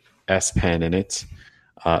ejecting S Pen in it.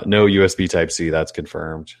 No USB Type-C, that's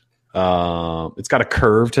confirmed. It's got a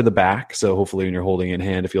curve to the back, so hopefully when you're holding it in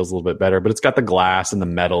hand, it feels a little bit better. But it's got the glass and the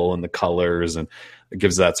metal and the colors, and it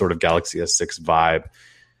gives that sort of Galaxy S6 vibe.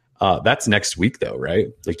 That's next week, though, right?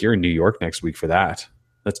 Like, you're in New York next week for that.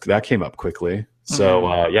 That came up quickly.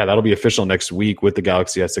 So yeah, that'll be official next week with the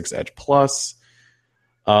Galaxy S6 Edge Plus.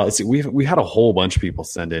 Let's see, we had a whole bunch of people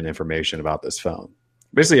send in information about this phone.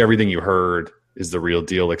 Basically, everything you heard is the real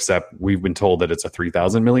deal, except we've been told that it's a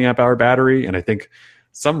 3,000 milliamp hour battery, and I think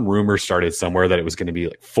some rumor started somewhere that it was going to be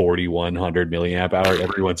like 4,100 milliamp hour.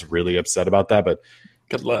 Everyone's really upset about that, but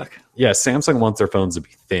good luck. Yeah, Samsung wants their phones to be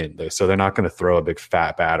thin, so they're not going to throw a big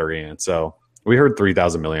fat battery in. So we heard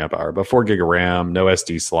 3,000 milliamp hour, but 4 gig of RAM, no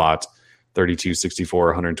SD slot, 32, 64,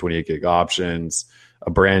 128 gig options, a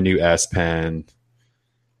brand new S Pen.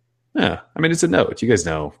 Yeah, I mean, it's a Note. You guys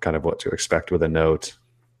know kind of what to expect with a Note.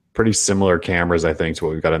 Pretty similar cameras, I think, to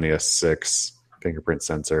what we've got on the S6. Fingerprint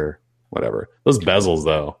sensor, whatever. Those bezels,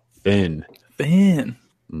 though, thin.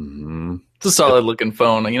 Mm-hmm. It's a solid looking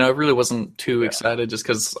phone. I really wasn't too excited just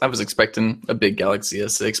because I was expecting a big Galaxy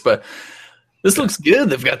S6, but this looks good.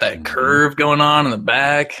 They've got that curve going on in the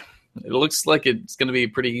back. It looks like it's going to be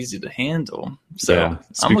pretty easy to handle. So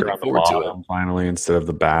I'm looking forward to it. Finally, instead of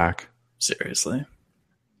the back. Seriously.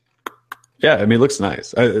 Yeah, I mean, it looks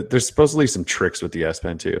nice. There's supposedly some tricks with the S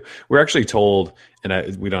Pen too. We're actually told,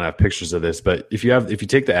 and we don't have pictures of this, but if you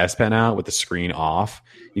take the S Pen out with the screen off,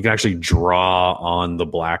 you can actually draw on the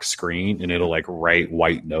black screen, and it'll like write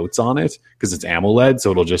white notes on it because it's AMOLED, so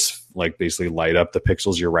it'll just like basically light up the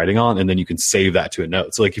pixels you're writing on, and then you can save that to a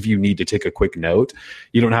note. So like if you need to take a quick note,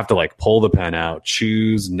 you don't have to like pull the pen out,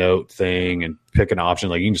 choose note thing, and pick an option.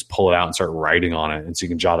 Like you can just pull it out and start writing on it, and so you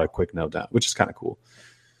can jot a quick note down, which is kind of cool.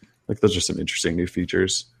 Like those are some interesting new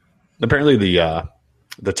features. Apparently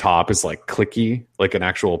the top is like clicky, like an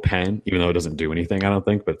actual pen, even though it doesn't do anything, I don't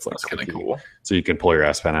think, but it's like kind of cool. So you can pull your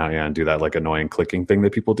S Pen out, and do that like annoying clicking thing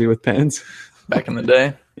that people do with pens. Back in the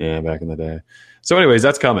day. Yeah, back in the day. So anyways,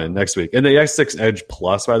 that's coming next week. And the S6 Edge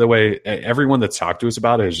Plus, by the way, everyone that's talked to us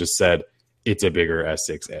about it has just said it's a bigger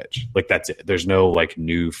S6 Edge. Like that's it. There's no like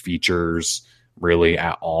new features really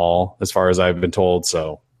at all, as far as I've been told.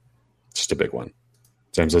 So just a big one.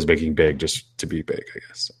 Samsung's making big just to be big, I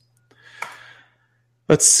guess.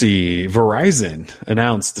 Let's see. Verizon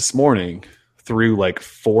announced this morning through like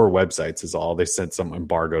 4 websites is all. They sent some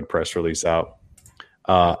embargoed press release out.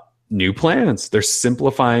 New plans. They're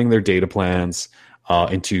simplifying their data plans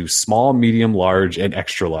into small, medium, large, and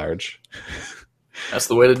extra large. That's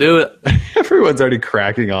the way to do it. Everyone's already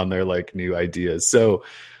cracking on their like new ideas. So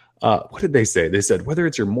what did they say? They said whether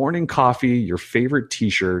it's your morning coffee, your favorite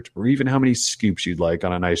T-shirt, or even how many scoops you'd like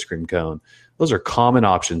on an ice cream cone, those are common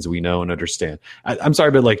options we know and understand. I'm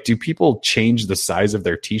sorry, but like, do people change the size of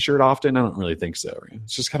their T-shirt often? I don't really think so.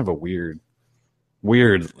 It's just kind of a weird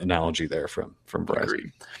analogy there from Verizon.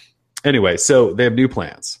 Agreed. Anyway, so they have new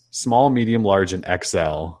plans: small, medium, large, and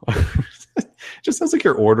XL. Just sounds like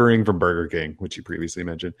you're ordering from Burger King, which you previously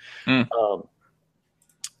mentioned.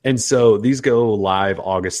 And so these go live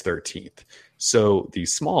August 13th. So the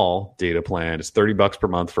small data plan is $30 per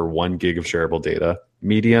month for 1 gig of shareable data.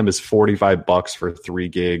 Medium is $45 for 3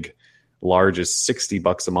 gig. Large is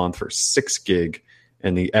 $60 a month for 6 gig.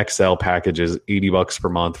 And the XL package is $80 per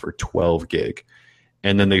month for 12 gig.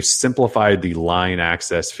 And then they've simplified the line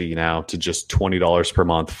access fee now to just $20 per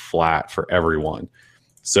month flat for everyone.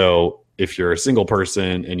 So if you're a single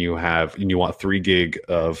person and you want 3 gig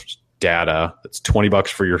of data, that's $20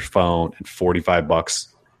 for your phone and $45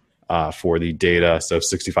 for the data, so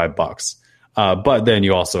 $65. But then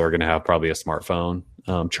you also are going to have probably a smartphone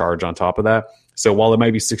charge on top of that. So while it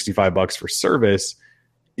might be $65 for service,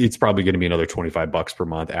 it's probably going to be another $25 per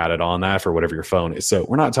month added on that for whatever your phone is. So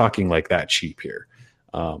we're not talking like that cheap here.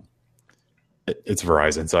 It's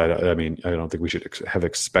Verizon, so I don't think we should have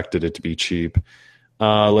expected it to be cheap.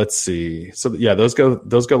 Let's see. So yeah, those go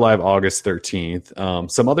live August 13th.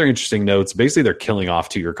 Some other interesting notes. Basically, they're killing off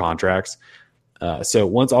 2-year contracts. So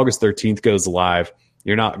once August 13th goes live,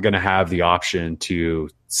 you're not going to have the option to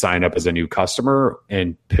sign up as a new customer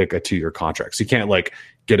and pick a 2-year contract. So you can't like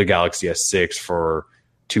get a Galaxy S6 for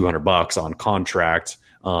 $200 on contract,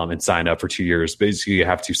 and sign up for 2 years. Basically, you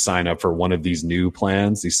have to sign up for one of these new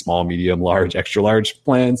plans, these small, medium, large, extra large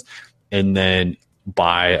plans, and then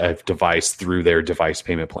buy a device through their device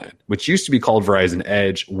payment plan, which used to be called Verizon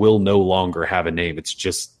Edge, will no longer have a name. It's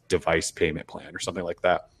just device payment plan or something like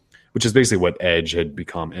that, which is basically what Edge had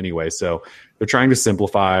become anyway. So they're trying to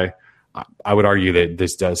simplify. I would argue that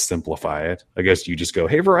this does simplify it. I guess you just go,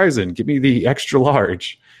 hey, Verizon, give me the extra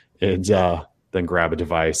large, and then grab a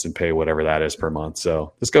device and pay whatever that is per month.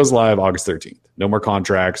 So this goes live August 13th. No more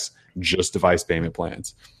contracts, just device payment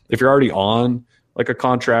plans. If you're already on like a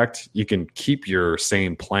contract, you can keep your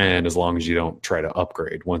same plan as long as you don't try to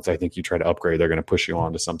upgrade. Once I think you try to upgrade, they're going to push you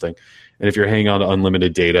on to something. And if you're hanging on to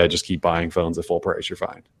unlimited data, just keep buying phones at full price. You're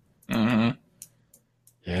fine. Mm-hmm.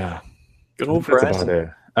 Yeah. Good old That's about it.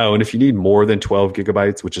 Oh, and if you need more than 12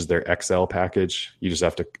 gigabytes, which is their XL package, you just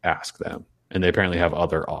have to ask them. And they apparently have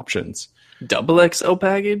other options. Double XL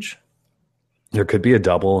package? There could be a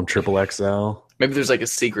double and triple XL. Maybe there's like a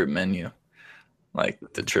secret menu, like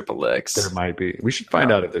the triple X. There might be. We should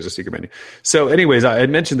find out if there's a secret menu. So anyways, I had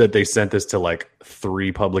mentioned that they sent this to like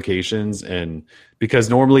 3 publications, and because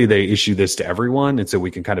normally they issue this to everyone, and so we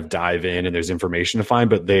can kind of dive in and there's information to find,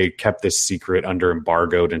 but they kept this secret under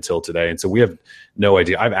embargoed until today. And so we have no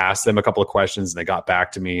idea. I've asked them a couple of questions and they got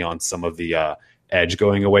back to me on some of the Edge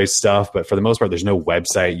going away stuff, but for the most part, there's no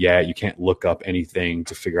website yet. You can't look up anything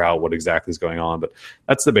to figure out what exactly is going on, but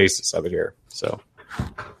that's the basis of it here. So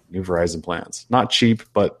new Verizon plans, not cheap,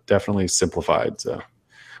 but definitely simplified. So,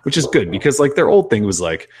 which is good because like their old thing was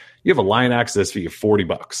like, you have a line access fee of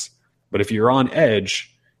 $40, but if you're on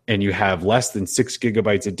Edge and you have less than 6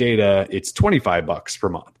 gigabytes of data, it's $25 per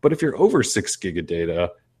month. But if you're over 6 gig of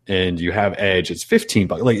data and you have Edge, it's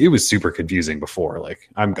 $15. Like it was super confusing before. Like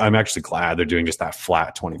I'm actually glad they're doing just that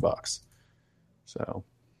flat $20. So,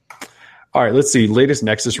 all right, let's see. Latest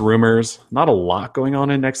Nexus rumors. Not a lot going on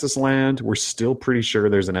in Nexus land. We're still pretty sure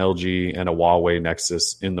there's an LG and a Huawei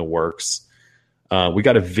Nexus in the works. We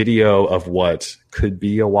got a video of what could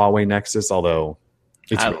be a Huawei Nexus, although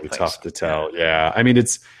it's really tough to tell. Yeah, I mean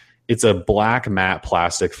it's a black matte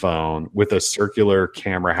plastic phone with a circular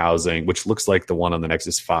camera housing, which looks like the one on the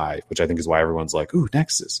Nexus 5, which I think is why everyone's like, ooh,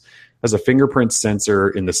 Nexus. Has a fingerprint sensor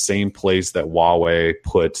in the same place that Huawei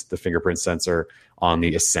put the fingerprint sensor on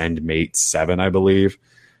the Ascend Mate 7, I believe.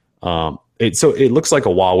 So it looks like a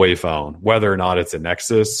Huawei phone. Whether or not it's a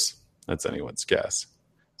Nexus, that's anyone's guess.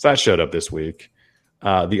 So that showed up this week.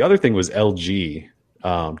 The other thing was LG.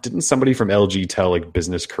 Didn't somebody from LG tell like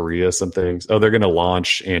Business Korea some things? Oh, they're going to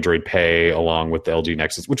launch Android Pay along with the LG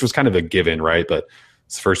Nexus, which was kind of a given, right? But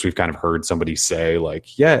it's first we've kind of heard somebody say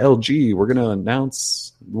like, yeah, LG, we're going to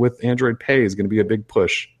announce with Android Pay is going to be a big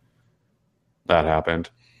push. That happened.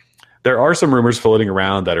 There are some rumors floating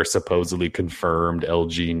around that are supposedly confirmed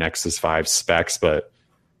LG Nexus 5 specs, but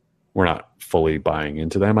we're not fully buying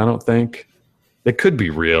into them, I don't think. They could be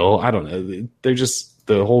real. I don't know.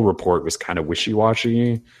 The whole report was kind of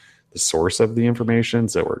wishy-washy, the source of the information,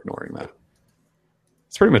 so we're ignoring that.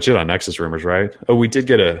 That's pretty much it on Nexus rumors, right? Oh, we did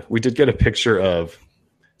get a picture of.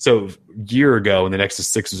 So a year ago when the Nexus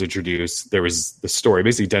 6 was introduced, there was the story.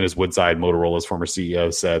 Basically, Dennis Woodside, Motorola's former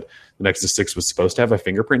CEO, said the Nexus 6 was supposed to have a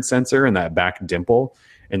fingerprint sensor in that back dimple,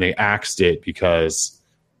 and they axed it because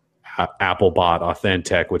Apple bought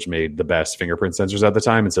Authentech, which made the best fingerprint sensors at the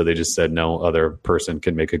time, and so they just said no other person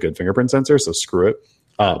can make a good fingerprint sensor, so screw it.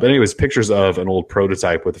 But anyways, pictures of an old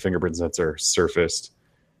prototype with a fingerprint sensor surfaced,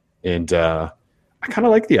 and I kind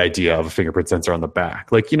of like the idea of a fingerprint sensor on the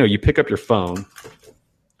back. Like, you pick up your phone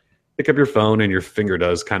and your finger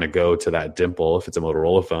does kind of go to that dimple if it's a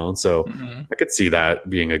Motorola phone. So I could see that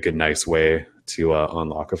being a good, nice way to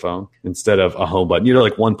unlock a phone instead of a home button.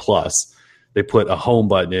 Like OnePlus, they put a home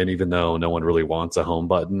button in, even though no one really wants a home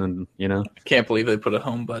button. And I can't believe they put a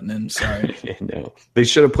home button in. Sorry. No, they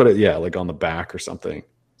should have put it, like on the back or something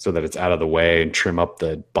so that it's out of the way and trim up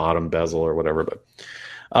the bottom bezel or whatever.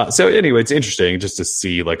 But so anyway, it's interesting just to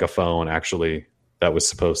see like a phone actually that was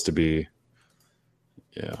supposed to be,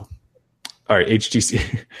 yeah. All right,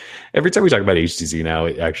 HTC. Every time we talk about HTC now,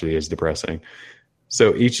 it actually is depressing.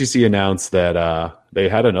 So HTC announced that they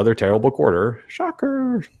had another terrible quarter.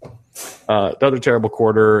 Shocker. Another terrible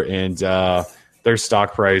quarter, and their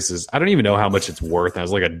stock price is, I don't even know how much it's worth. It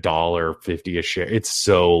was like $1.50 a share. It's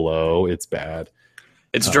so low. It's bad.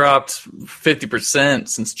 It's dropped 50%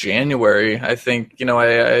 since January. I think,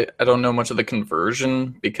 I don't know much of the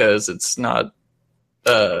conversion because it's not.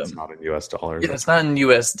 It's not in US dollars. Yeah, it's not in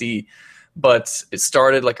USD. But it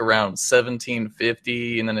started like around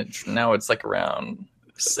 1750, and then now it's like around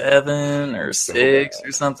 7 or 6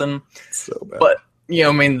 or something. So bad. But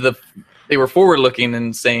the they were forward looking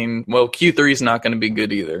and saying, well, Q3 is not going to be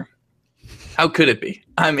good either. How could it be?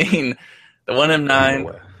 I mean, the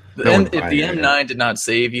 1M9, if the M9 did not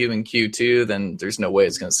save you in Q2, then there's no way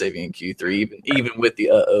it's going to save you in Q3, even with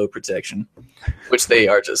the protection, which they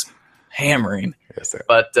are just hammering. Yes, sir.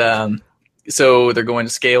 But so they're going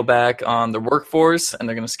to scale back on the workforce, and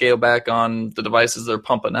they're going to scale back on the devices they're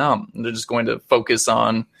pumping out. And they're just going to focus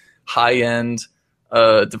on high-end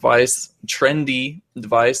device, trendy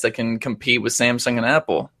device that can compete with Samsung and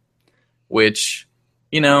Apple, which,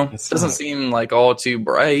 doesn't seem like all too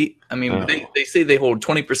bright. I mean, they say they hold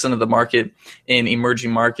 20% of the market in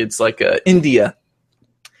emerging markets like India.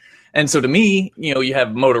 And so to me, you have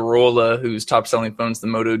Motorola, whose top-selling phone is the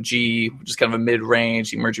Moto G, which is kind of a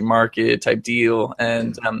mid-range emerging market type deal.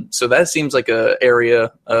 And so that seems like an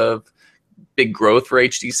area of big growth for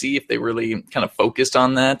HTC if they really kind of focused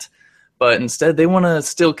on that. But instead, they want to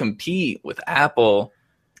still compete with Apple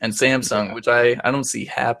and Samsung, which I don't see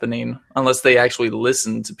happening unless they actually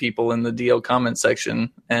listen to people in the DL comment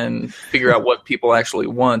section and figure out what people actually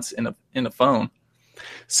want in a phone.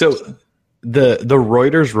 So the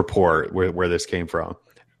Reuters report where this came from,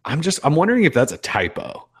 I'm wondering if that's a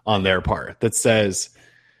typo on their part that says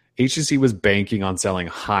HTC was banking on selling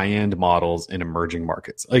high-end models in emerging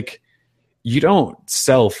markets. Like, you don't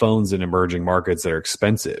sell phones in emerging markets that are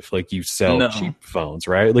expensive. Like, you sell cheap phones,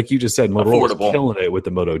 right? Like you just said, Motorola's killing it with the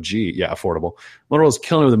Moto G. Yeah, affordable. Motorola's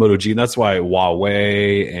killing it with the Moto G, and that's why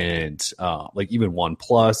Huawei and like even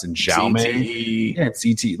OnePlus and Xiaomi and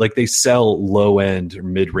CT, like they sell low-end or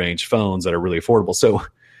mid-range phones that are really affordable. So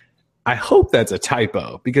I hope that's a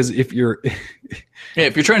typo, because if you're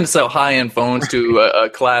if you're trying to sell high-end phones to a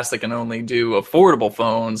class that can only do affordable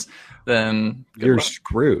phones, then you're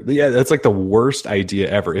screwed. Yeah, that's like the worst idea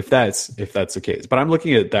ever if that's the case. But I'm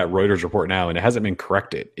looking at that Reuters report now, and it hasn't been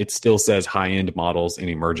corrected. It still says high-end models in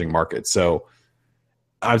emerging markets. So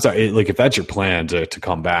I'm sorry, like if that's your plan to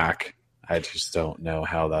come back, I just don't know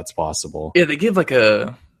how that's possible. Yeah, they give like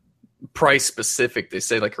a price specific. They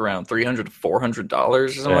say like around $300 to $400 or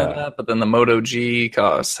something like that. But then the Moto G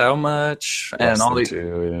costs how much? Less and all these,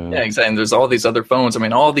 yeah, exactly. And there's all these other phones. I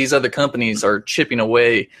mean, all these other companies are chipping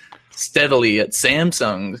away steadily at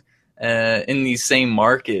Samsung in these same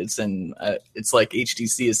markets, and it's like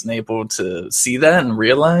HTC isn't able to see that and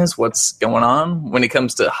realize what's going on when it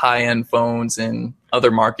comes to high-end phones in other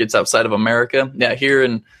markets outside of America. Yeah, here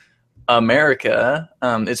in America,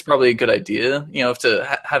 it's probably a good idea,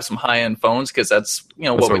 to have some high-end phones, because that's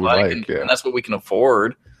what we like, and that's what we can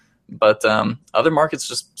afford. But other markets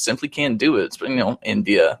just simply can't do it.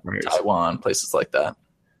 India, right. Taiwan, places like that.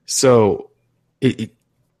 So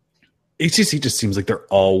HTC just seems like they're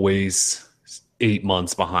always 8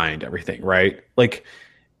 months behind everything, right? Like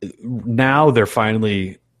now they're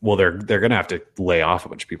finally, well, they're going to have to lay off a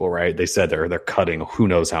bunch of people, right? They said they're cutting who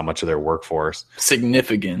knows how much of their workforce.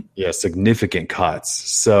 Significant cuts.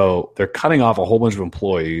 So they're cutting off a whole bunch of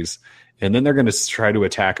employees, and then they're going to try to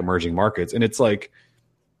attack emerging markets. And it's like,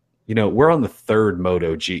 we're on the third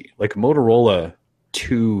Moto G. Like Motorola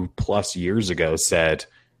 2+ years ago said,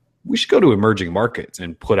 we should go to emerging markets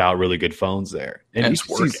and put out really good phones there. And it's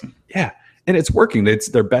working. Yeah. And it's working. It's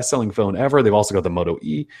their best-selling phone ever. They've also got the Moto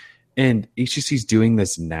E. And HTC's doing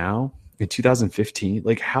this now in 2015.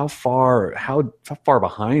 Like, how far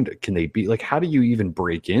behind can they be? Like, how do you even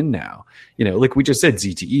break in now? Like we just said,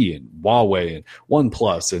 ZTE and Huawei and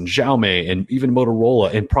OnePlus and Xiaomi and even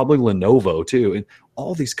Motorola and probably Lenovo too. And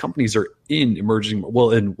all these companies are in emerging.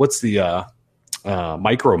 Well, and what's the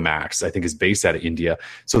Micromax, I think, is based out of India.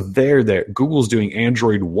 So they're there. Google's doing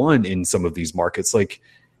Android One in some of these markets. Like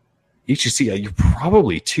HTC, you're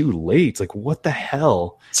probably too late. Like, what the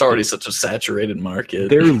hell? It's already such a saturated market.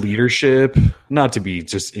 Their leadership, not to be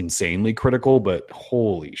just insanely critical, but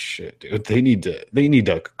holy shit, dude, they need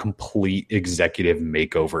a complete executive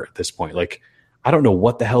makeover at this point. Like, I don't know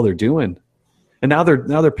what the hell they're doing. And now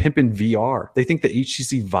they're pimping VR. They think the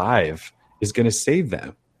HTC Vive is going to save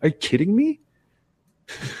them. Are you kidding me?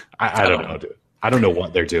 I don't know, dude. I don't know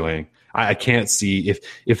what they're doing. I can't see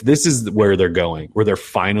if this is where they're going, where they're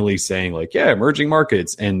finally saying like, yeah, emerging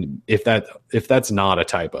markets. And if that's not a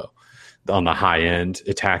typo on the high end,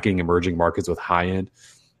 attacking emerging markets with high end,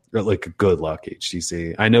 like good luck,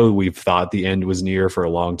 HTC. I know we've thought the end was near for a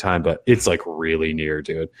long time, but it's like really near,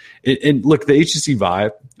 dude. And look, the HTC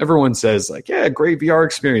Vive, everyone says like, yeah, great VR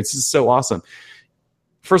experience. This is so awesome.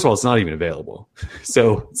 First of all, it's not even available.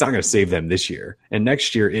 So it's not going to save them this year. And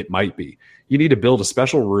next year, it might be. You need to build a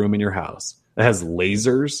special room in your house that has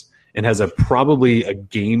lasers and has probably a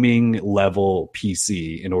gaming level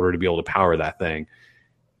PC in order to be able to power that thing.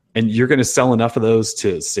 And you're going to sell enough of those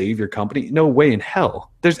to save your company? No way in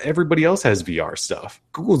hell. Everybody else has VR stuff.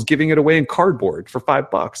 Google's giving it away in cardboard for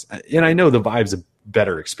 $5. And I know the Vive's a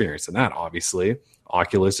better experience than that, obviously.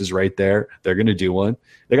 Oculus is right there. They're going to do one.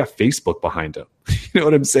 They got Facebook behind them. You know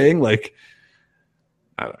what I'm saying? Like,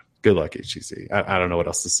 I don't know. Good luck, HTC. I don't know what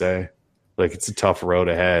else to say. Like, it's a tough road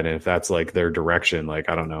ahead. And if that's like their direction, like,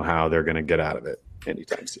 I don't know how they're going to get out of it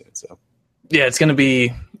anytime soon. So. Yeah, it's gonna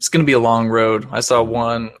be a long road. I saw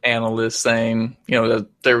one analyst saying, that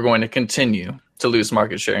they're going to continue to lose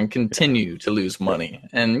market share and continue to lose money,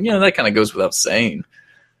 and that kind of goes without saying.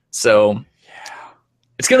 So,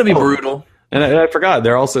 it's gonna be brutal. And I forgot,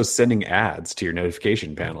 they're also sending ads to your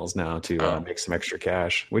notification panels now to make some extra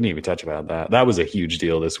cash. We didn't even touch about that. That was a huge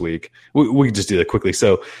deal this week. We can just do that quickly.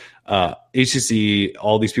 So, HTC,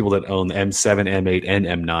 all these people that own the M7, M8, and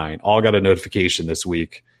M9 all got a notification this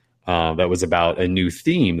week. That was about a new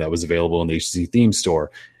theme that was available in the HTC theme store.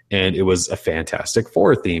 And it was a Fantastic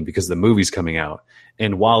Four theme because the movie's coming out.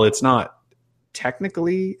 And while it's not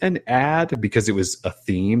technically an ad because it was a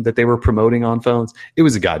theme that they were promoting on phones, it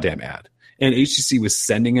was a goddamn ad. And HTC was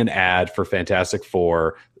sending an ad for Fantastic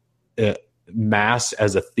Four masked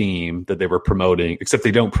as a theme that they were promoting, except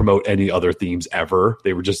they don't promote any other themes ever.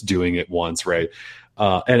 They were just doing it once, right?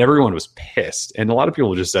 And everyone was pissed. And a lot of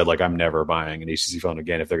people just said, like, I'm never buying an HTC phone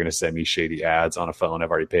again if they're going to send me shady ads on a phone I've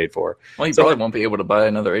already paid for. Well, you probably won't be able to buy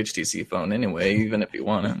another HTC phone anyway, even if you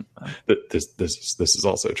want it. This is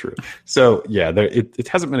also true. So, yeah, it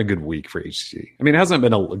hasn't been a good week for HTC. I mean, it hasn't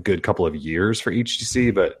been a good couple of years for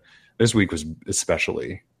HTC, but this week was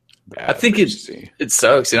especially bad. I think it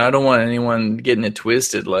sucks. I don't want anyone getting it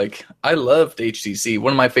twisted. Like, I loved HTC.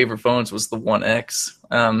 One of my favorite phones was the One X.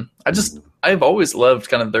 I've always loved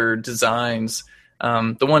kind of their designs.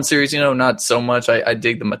 The One series, not so much. I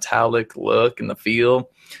dig the metallic look and the feel,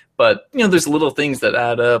 but there's little things that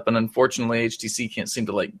add up. And unfortunately, HTC can't seem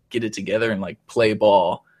to like get it together and like play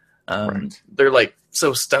ball. Right. They're like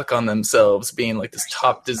so stuck on themselves being like this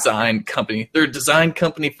top design company. They're a design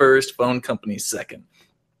company first, phone company second.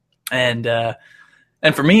 And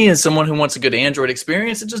for me, as someone who wants a good Android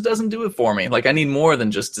experience, it just doesn't do it for me. Like, I need more than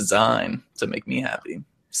just design to make me happy.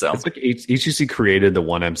 So it's like HTC created the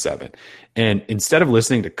One M7, and instead of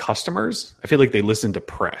listening to customers, I feel like they listen to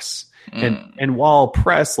press. And while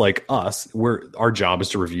press, like us, our job is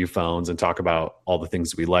to review phones and talk about all the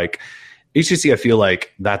things we like. HTC, I feel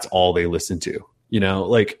like that's all they listen to.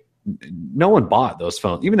 Like, no one bought those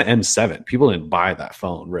phones. Even the M7, people didn't buy that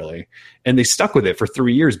phone really. And they stuck with it for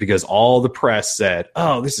 3 years because all the press said,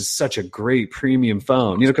 oh, this is such a great premium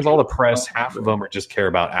phone. Because all the press, half of them just care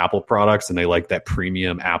about Apple products and they like that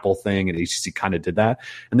premium Apple thing. And HTC kind of did that.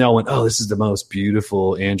 And they all went, oh, this is the most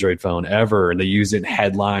beautiful Android phone ever. And they use it in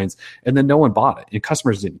headlines. And then no one bought it. And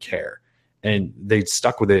customers didn't care. And they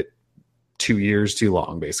stuck with it 2 years too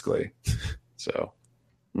long, basically. So,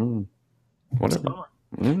 whatever.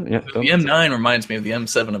 Yeah, the M9 reminds me of the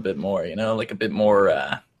M7 a bit more, like a bit more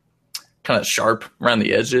kind of sharp around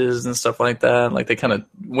the edges and stuff like that. Like, they kind of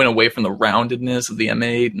went away from the roundedness of the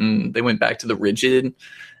M8 and they went back to the rigid.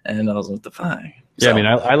 And I was like, what the fuck? Yeah, I mean,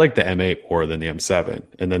 I like the M8 more than the M7.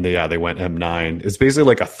 And then they went M9. It's basically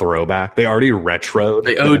like a throwback. They already retroed.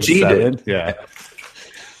 They OG'd it. Yeah.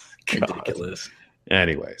 Ridiculous.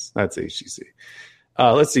 Anyways, that's HTC.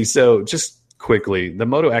 Let's see. So just quickly, the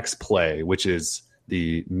Moto X Play, which is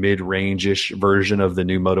the mid-range-ish version of the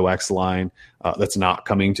new Moto X line that's not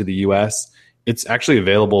coming to the US. It's actually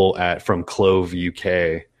available from Clove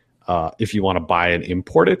UK if you want to buy and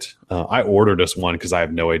import it. I ordered us one because I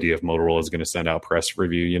have no idea if Motorola is going to send out press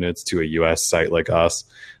review units to a US site like us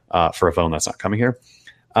for a phone that's not coming here.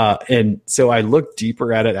 And so I looked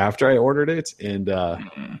deeper at it after I ordered it, and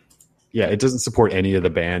it doesn't support any of the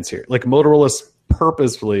bands here. Like, Motorola's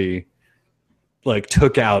purposefully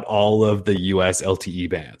took out all of the US LTE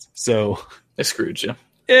bands. So they screwed you.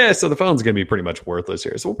 Yeah, so the phone's going to be pretty much worthless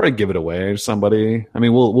here. So we'll probably give it away to somebody. I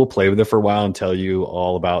mean, we'll play with it for a while and tell you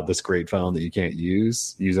all about this great phone that you can't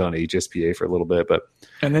use. Use it on HSPA for a little bit,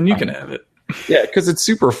 and then you can have it. Yeah, because it's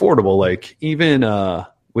super affordable. Like, even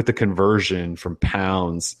with the conversion from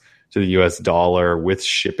pounds to the US dollar with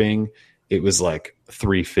shipping, it was like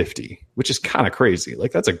 $350, which is kind of crazy.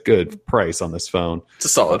 Like, that's a good price on this phone. It's a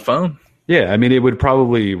solid phone. Yeah, I mean, it would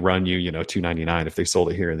probably run you, $299 if they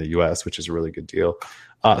sold it here in the US, which is a really good deal.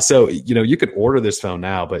 So, you could order this phone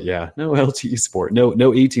now, but yeah, no LTE support, no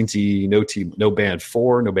AT&T, no band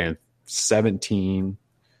 4, no band 17.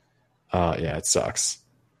 Yeah, it sucks.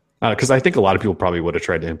 Because I think a lot of people probably would have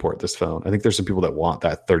tried to import this phone. I think there's some people that want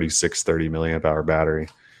that 3630 milliamp hour battery.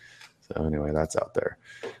 So anyway, that's out there.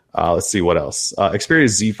 Let's see what else. Xperia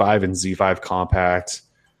Z5 and Z5 Compact.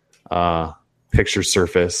 Picture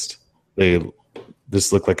surfaced. They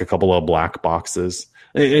just look like a couple of black boxes.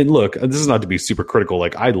 And look, this is not to be super critical.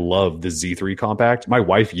 Like, I love the Z3 Compact. My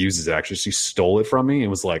wife uses it, actually. She stole it from me and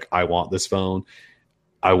was like, I want this phone.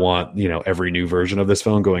 I want, every new version of this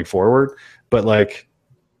phone going forward. But, like,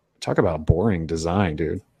 talk about boring design,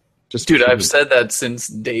 dude. Dude, I've said that since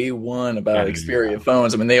day one about Xperia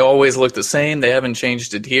phones. I mean, they always look the same. They haven't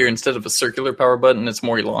changed it here. Instead of a circular power button, it's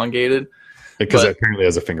more elongated. Because it apparently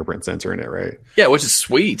has a fingerprint sensor in it, right? Yeah, which is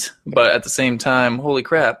sweet. But at the same time, holy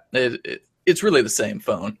crap, it's really the same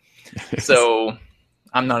phone. So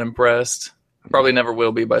I'm not impressed. Probably never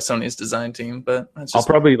will be by Sony's design team. But I'll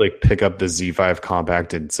probably pick up the Z5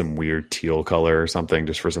 Compact in some weird teal color or something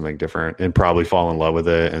just for something different and probably fall in love with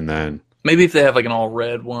it. And then maybe if they have an all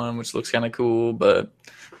red one, which looks kind of cool. But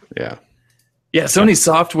yeah, Sony's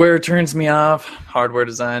software turns me off. Hardware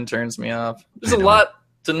design turns me off. There's a lot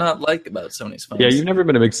to not like about Sony's phones. Yeah, you've never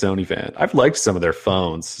been a big Sony fan. I've liked some of their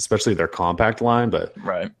phones, especially their compact line, but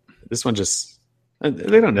this one just,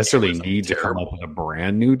 they don't necessarily need to come up with a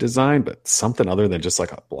brand new design, but something other than just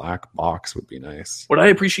like a black box would be nice. What I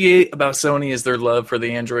appreciate about Sony is their love for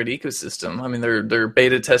the Android ecosystem. I mean, they're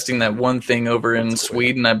beta testing that one thing over in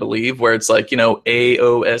Sweden, I believe, where it's like,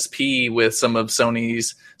 AOSP with some of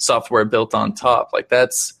Sony's software built on top. Like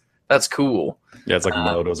that's cool. Yeah, it's like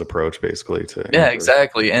Moto's approach, basically.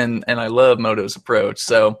 Exactly. And I love Moto's approach.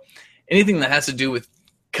 So anything that has to do with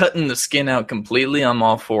cutting the skin out completely, I'm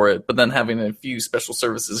all for it. But then having a few special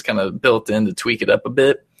services kind of built in to tweak it up a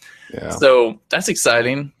bit. Yeah. So that's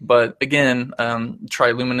exciting. But again,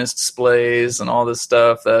 triluminous displays and all this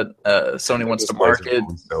stuff that Sony wants to market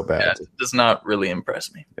does not really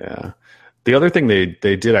impress me. Yeah. The other thing they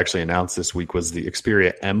did actually announce this week was the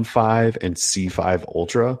Xperia M5 and C5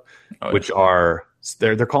 Ultra, which are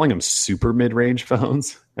they're calling them super mid-range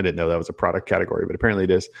phones. I didn't know that was a product category, but apparently it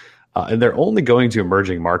is. And they're only going to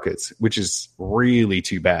emerging markets, which is really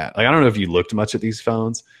too bad. Like, I don't know if you looked much at these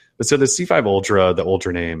phones, but so the C5 Ultra, the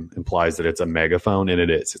Ultra name implies that it's a mega phone, and it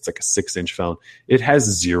is. It's like a 6-inch phone. It has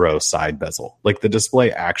 0 side bezel. Like, the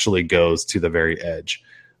display actually goes to the very edge.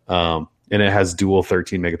 And it has dual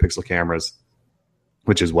 13-megapixel cameras,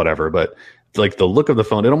 which is whatever. But like the look of the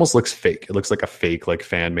phone, it almost looks fake. It looks like a fake, like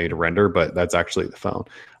fan-made render, but that's actually the phone.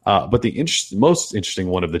 But the most interesting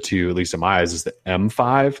one of the two, at least in my eyes, is the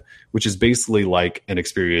M5, which is basically like an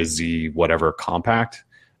Xperia Z whatever compact.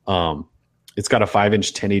 It's got a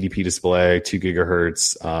 5-inch 1080p display, 2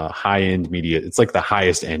 gigahertz, high-end media. It's like the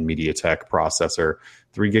highest-end MediaTek processor,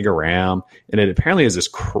 3 gig of RAM, and it apparently has this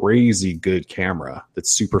crazy good camera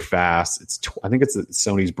that's super fast. I think it's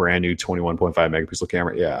Sony's brand new 21.5 megapixel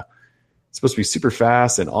camera. Yeah. It's supposed to be super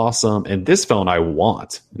fast and awesome. And this phone I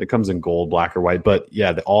want. And it comes in gold, black, or white. But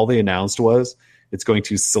yeah, all they announced was it's going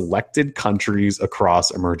to selected countries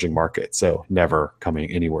across emerging markets. So never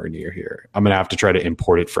coming anywhere near here. I'm going to have to try to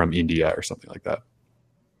import it from India or something like that.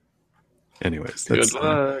 Anyways, good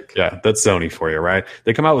luck. Yeah, that's Sony for you, right?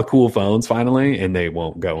 They come out with cool phones finally, and they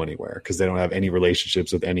won't go anywhere because they don't have any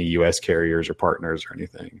relationships with any U.S. carriers or partners or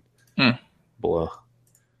anything. Blah.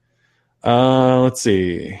 Let's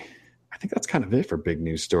see. I think that's kind of it for big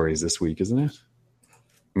news stories this week, isn't it?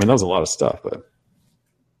 I mean, that was a lot of stuff, but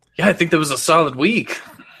yeah, I think that was a solid week.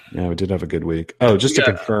 Yeah, we did have a good week. Oh, just to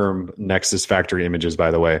confirm, Nexus factory images, by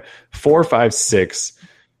the way, 456,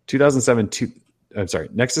 2007.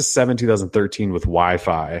 Nexus 7 2013 with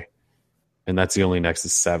Wi-Fi, and that's the only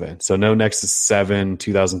Nexus 7. So no Nexus 7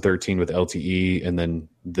 2013 with LTE, and then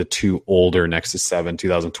the two older Nexus 7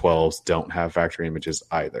 2012s don't have factory images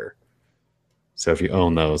either. So if you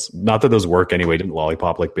own those, not that those work anyway, didn't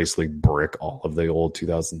Lollipop basically brick all of the old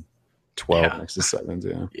 2012 Nexus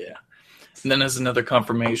 7s? Yeah. And then as another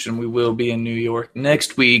confirmation, we will be in New York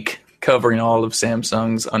next week covering all of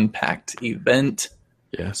Samsung's Unpacked event.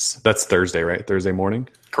 Yes. That's Thursday, right? Thursday morning?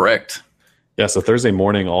 Correct. Yeah, so Thursday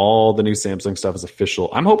morning, all the new Samsung stuff is official.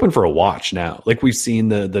 I'm hoping for a watch now. Like, we've seen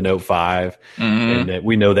the Note 5, and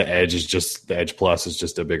we know the Edge Plus is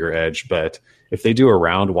just a bigger Edge. But if they do a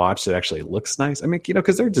round watch that actually looks nice, I mean,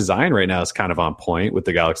 because their design right now is kind of on point with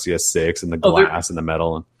the Galaxy S6 and the glass and the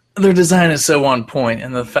metal. Their design is so on point,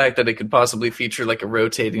 and the fact that it could possibly feature like a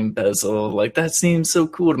rotating bezel, like that seems so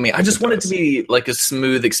cool to me. I just want it to be like a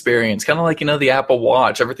smooth experience, kind of like, the Apple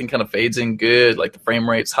Watch. Everything kind of fades in good, like the frame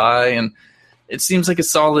rate's high, and it seems like a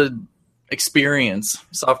solid experience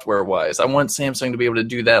software-wise. I want Samsung to be able to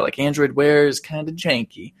do that. Like Android Wear is kind of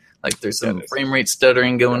janky. Like there's some frame rate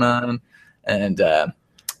stuttering going on, and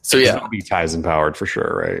so yeah, it'll be Tizen powered for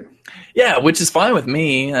sure, right? Yeah, which is fine with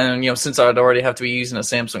me. And since I'd already have to be using a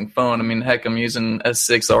Samsung phone, I mean, heck, I'm using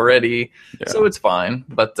S6 already, so it's fine.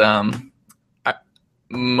 But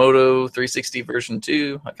Moto 360 version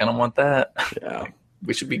 2. I kind of want that. Yeah.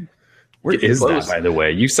 We should be. Where is close. that, by the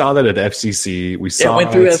way? You saw that at FCC. We saw it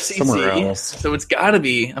went through it FCC somewhere else. So it's got to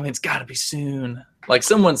be. I mean, it's got to be soon. Like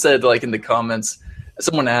someone said, like in the comments,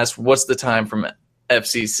 someone asked, "What's the time from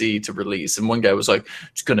FCC to release?" And one guy was like,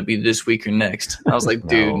 "It's going to be this week or next." I was like,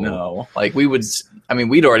 "Dude, no." Like we would. I mean,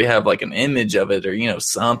 we'd already have like an image of it, or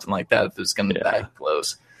something like that if it's going to be that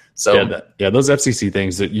close. So those FCC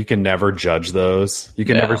things that you can never judge those. You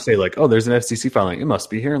can never say like, "Oh, there's an FCC filing. It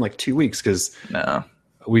must be here in like 2 weeks," because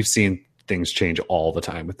we've seen things change all the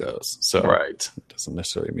time with those. So it doesn't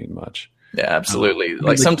necessarily mean much. Yeah, absolutely.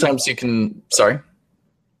 Like sometimes you can. Sorry.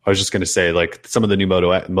 I was just going to say, like some of the new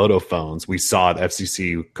Moto phones we saw at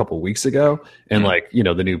FCC a couple of weeks ago, and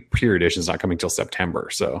the new Pure Edition is not coming till September.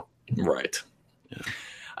 So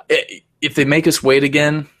if they make us wait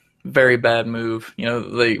again, very bad move.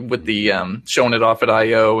 With the showing it off at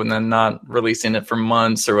I/O and then not releasing it for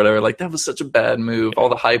months or whatever. Like that was such a bad move. All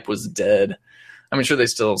the hype was dead. I'm sure they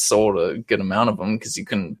still sold a good amount of them because you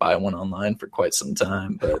couldn't buy one online for quite some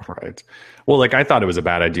time. But well, like I thought it was a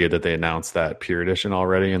bad idea that they announced that Pure Edition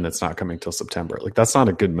already, and that's not coming till September. Like that's not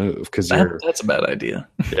a good move because that's a bad idea.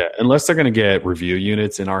 Unless they're going to get review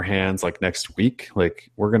units in our hands like next week,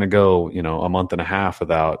 like we're going to go a month and a half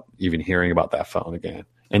without even hearing about that phone again.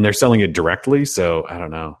 And they're selling it directly, so I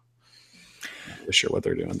don't know. I'm not really sure what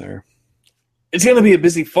they're doing there. It's going to be a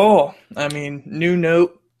busy fall. I mean, new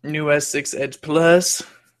Note. New S6 Edge Plus,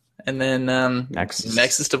 and then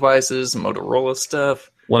Nexus devices, Motorola stuff.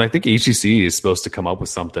 Well, I think HTC is supposed to come up with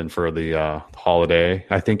something for the holiday.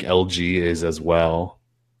 I think LG is as well.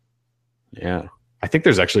 Yeah, I think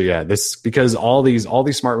there's actually this because all these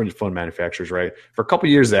smartphone manufacturers, right? For a couple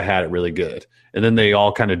of years they had it really good, and then they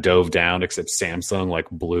all kind of dove down, except Samsung like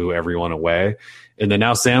blew everyone away. And then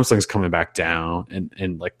now Samsung's coming back down,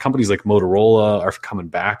 and like companies like Motorola are coming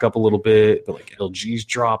back up a little bit, but like LG's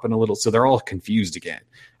dropping a little. So they're all confused again.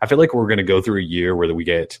 I feel like we're going to go through a year where we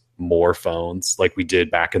get more phones like we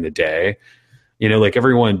did back in the day. Like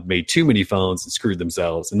everyone made too many phones and screwed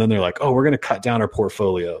themselves. And then they're like, oh, we're going to cut down our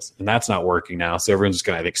portfolios. And that's not working now. So everyone's just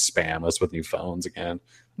going to, I think, spam us with new phones again.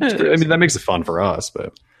 I mean, that makes it fun for us,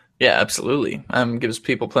 but. Yeah, absolutely. Gives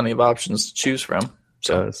people plenty of options to choose from.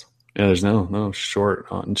 So. It does. Yeah, there's no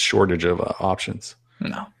shortage of options.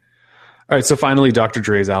 No. All right, so finally, Dr.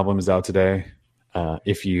 Dre's album is out today.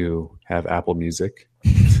 If you have Apple Music,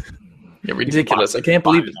 yeah, ridiculous! I can't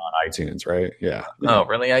believe it on iTunes, right? Yeah. Oh,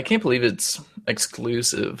 really? I can't believe it's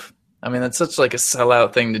exclusive. I mean, that's such like a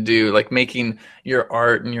sellout thing to do, like making your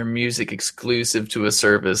art and your music exclusive to a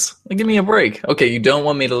service. Like, give me a break. Okay, you don't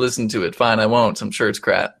want me to listen to it? Fine, I won't. I'm sure it's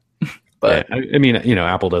crap. But I mean,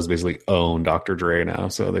 Apple does basically own Dr. Dre now,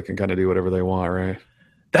 so they can kind of do whatever they want, right?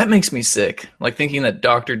 That makes me sick. Like thinking that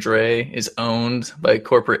Dr. Dre is owned by a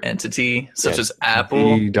corporate entity such as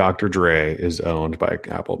Apple. Dr. Dre is owned by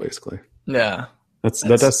Apple, basically. Yeah.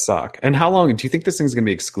 That does suck. And how long do you think this thing's going to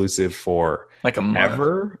be exclusive for? Like a month,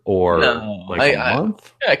 ever, or a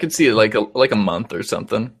month? I could see it like a month or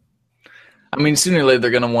something. I mean, sooner or later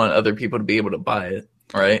they're going to want other people to be able to buy it,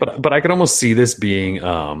 right? But I could almost see this being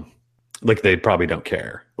like they probably don't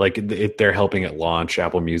care. Like if they're helping it launch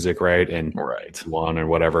Apple Music, right? And one or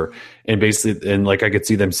whatever. And basically, and like I could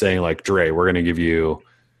see them saying like, Dre, we're going to give you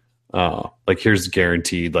like here's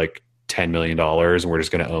guaranteed like $10 million, and we're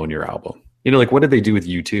just going to own your album. Like what did they do with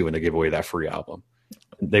U2 when they gave away that free album?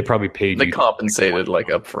 They probably paid. They compensated like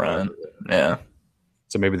upfront. Yeah.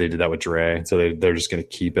 So maybe they did that with Dre. So they're just going to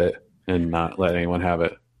keep it and not let anyone have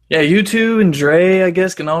it. Yeah, U2 and Dre, I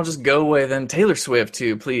guess, can all just go away. Then Taylor Swift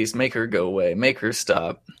too, please make her go away, make her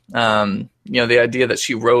stop. The idea that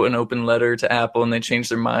she wrote an open letter to Apple and they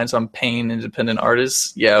changed their minds on paying independent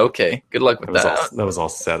artists. Yeah, okay, good luck with that. That was all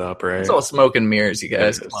set up, right? It's all smoke and mirrors, you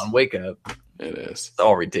guys. Come on, wake up. It is. It's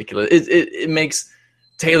all ridiculous. It makes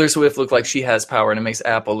Taylor Swift look like she has power, and it makes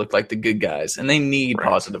Apple look like the good guys, and they need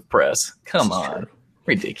positive press. Come on,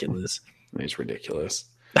 ridiculous. It's ridiculous.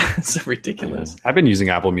 It's ridiculous. I've been using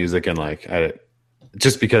Apple Music and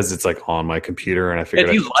just because it's like on my computer, and I figured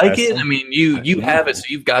if you like it, I mean, you have it, so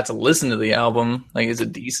you've got to listen to the album. Like, is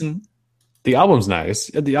it decent? The album's nice.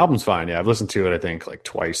 The album's fine. Yeah, I've listened to it, I think, like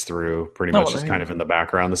twice through, pretty much just kind of in the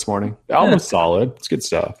background this morning. The album's solid. It's good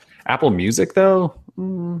stuff. Apple Music, though,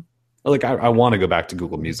 like I want to go back to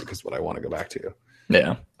Google Music is what I want to go back to.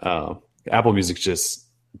 Yeah. Apple Music just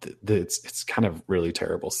it's kind of really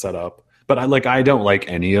terrible setup. But I don't like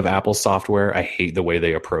any of Apple's software. I hate the way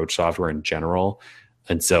they approach software in general.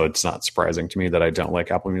 And so it's not surprising to me that I don't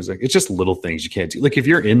like Apple Music. It's just little things you can't do. Like if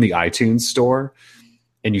you're in the iTunes store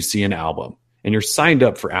and you see an album and you're signed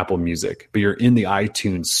up for Apple Music, but you're in the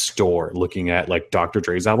iTunes store looking at like Dr.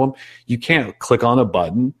 Dre's album, you can't click on a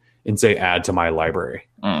button and say add to my library.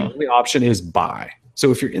 The only option is buy.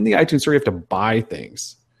 So if you're in the iTunes store, you have to buy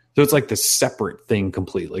things. So it's like this separate thing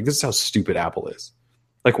completely. Like, this is how stupid Apple is.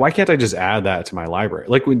 Like, why can't I just add that to my library?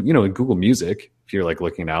 Like when, you know, in Google Music, if you're like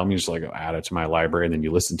looking at an album, you just like add it to my library and then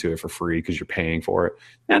you listen to it for free because you're paying for it.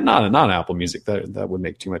 And not Apple Music. That would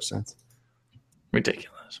make too much sense.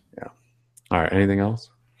 Ridiculous. Yeah. All right. Anything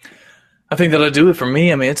else? I think that'll do it for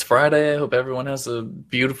me. I mean, it's Friday. I hope everyone has a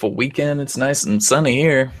beautiful weekend. It's nice and sunny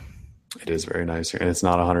here. It is very nice here. And it's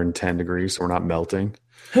not 110 degrees, so we're not melting.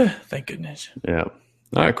 Thank goodness. Yeah.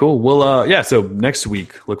 All right, cool. Well, yeah, so next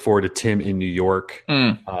week, look forward to Tim in New York,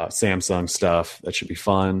 Samsung stuff. That should be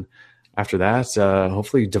fun. After that,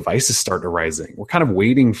 hopefully devices start arising. We're kind of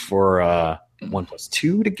waiting for OnePlus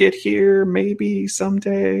 2 to get here maybe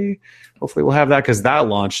someday. Hopefully we'll have that because that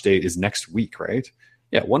launch date is next week, right?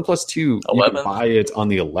 Yeah, OnePlus 2, 11th. You can buy it on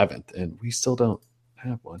the 11th, and we still don't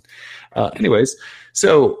have one. Anyways,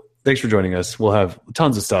 so thanks for joining us. We'll have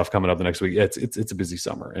tons of stuff coming up the next week. It's a busy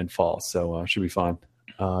summer and fall, so should be fun.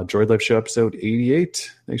 Droid Life Show episode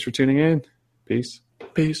 88. Thanks for tuning in. Peace.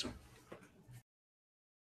 Peace.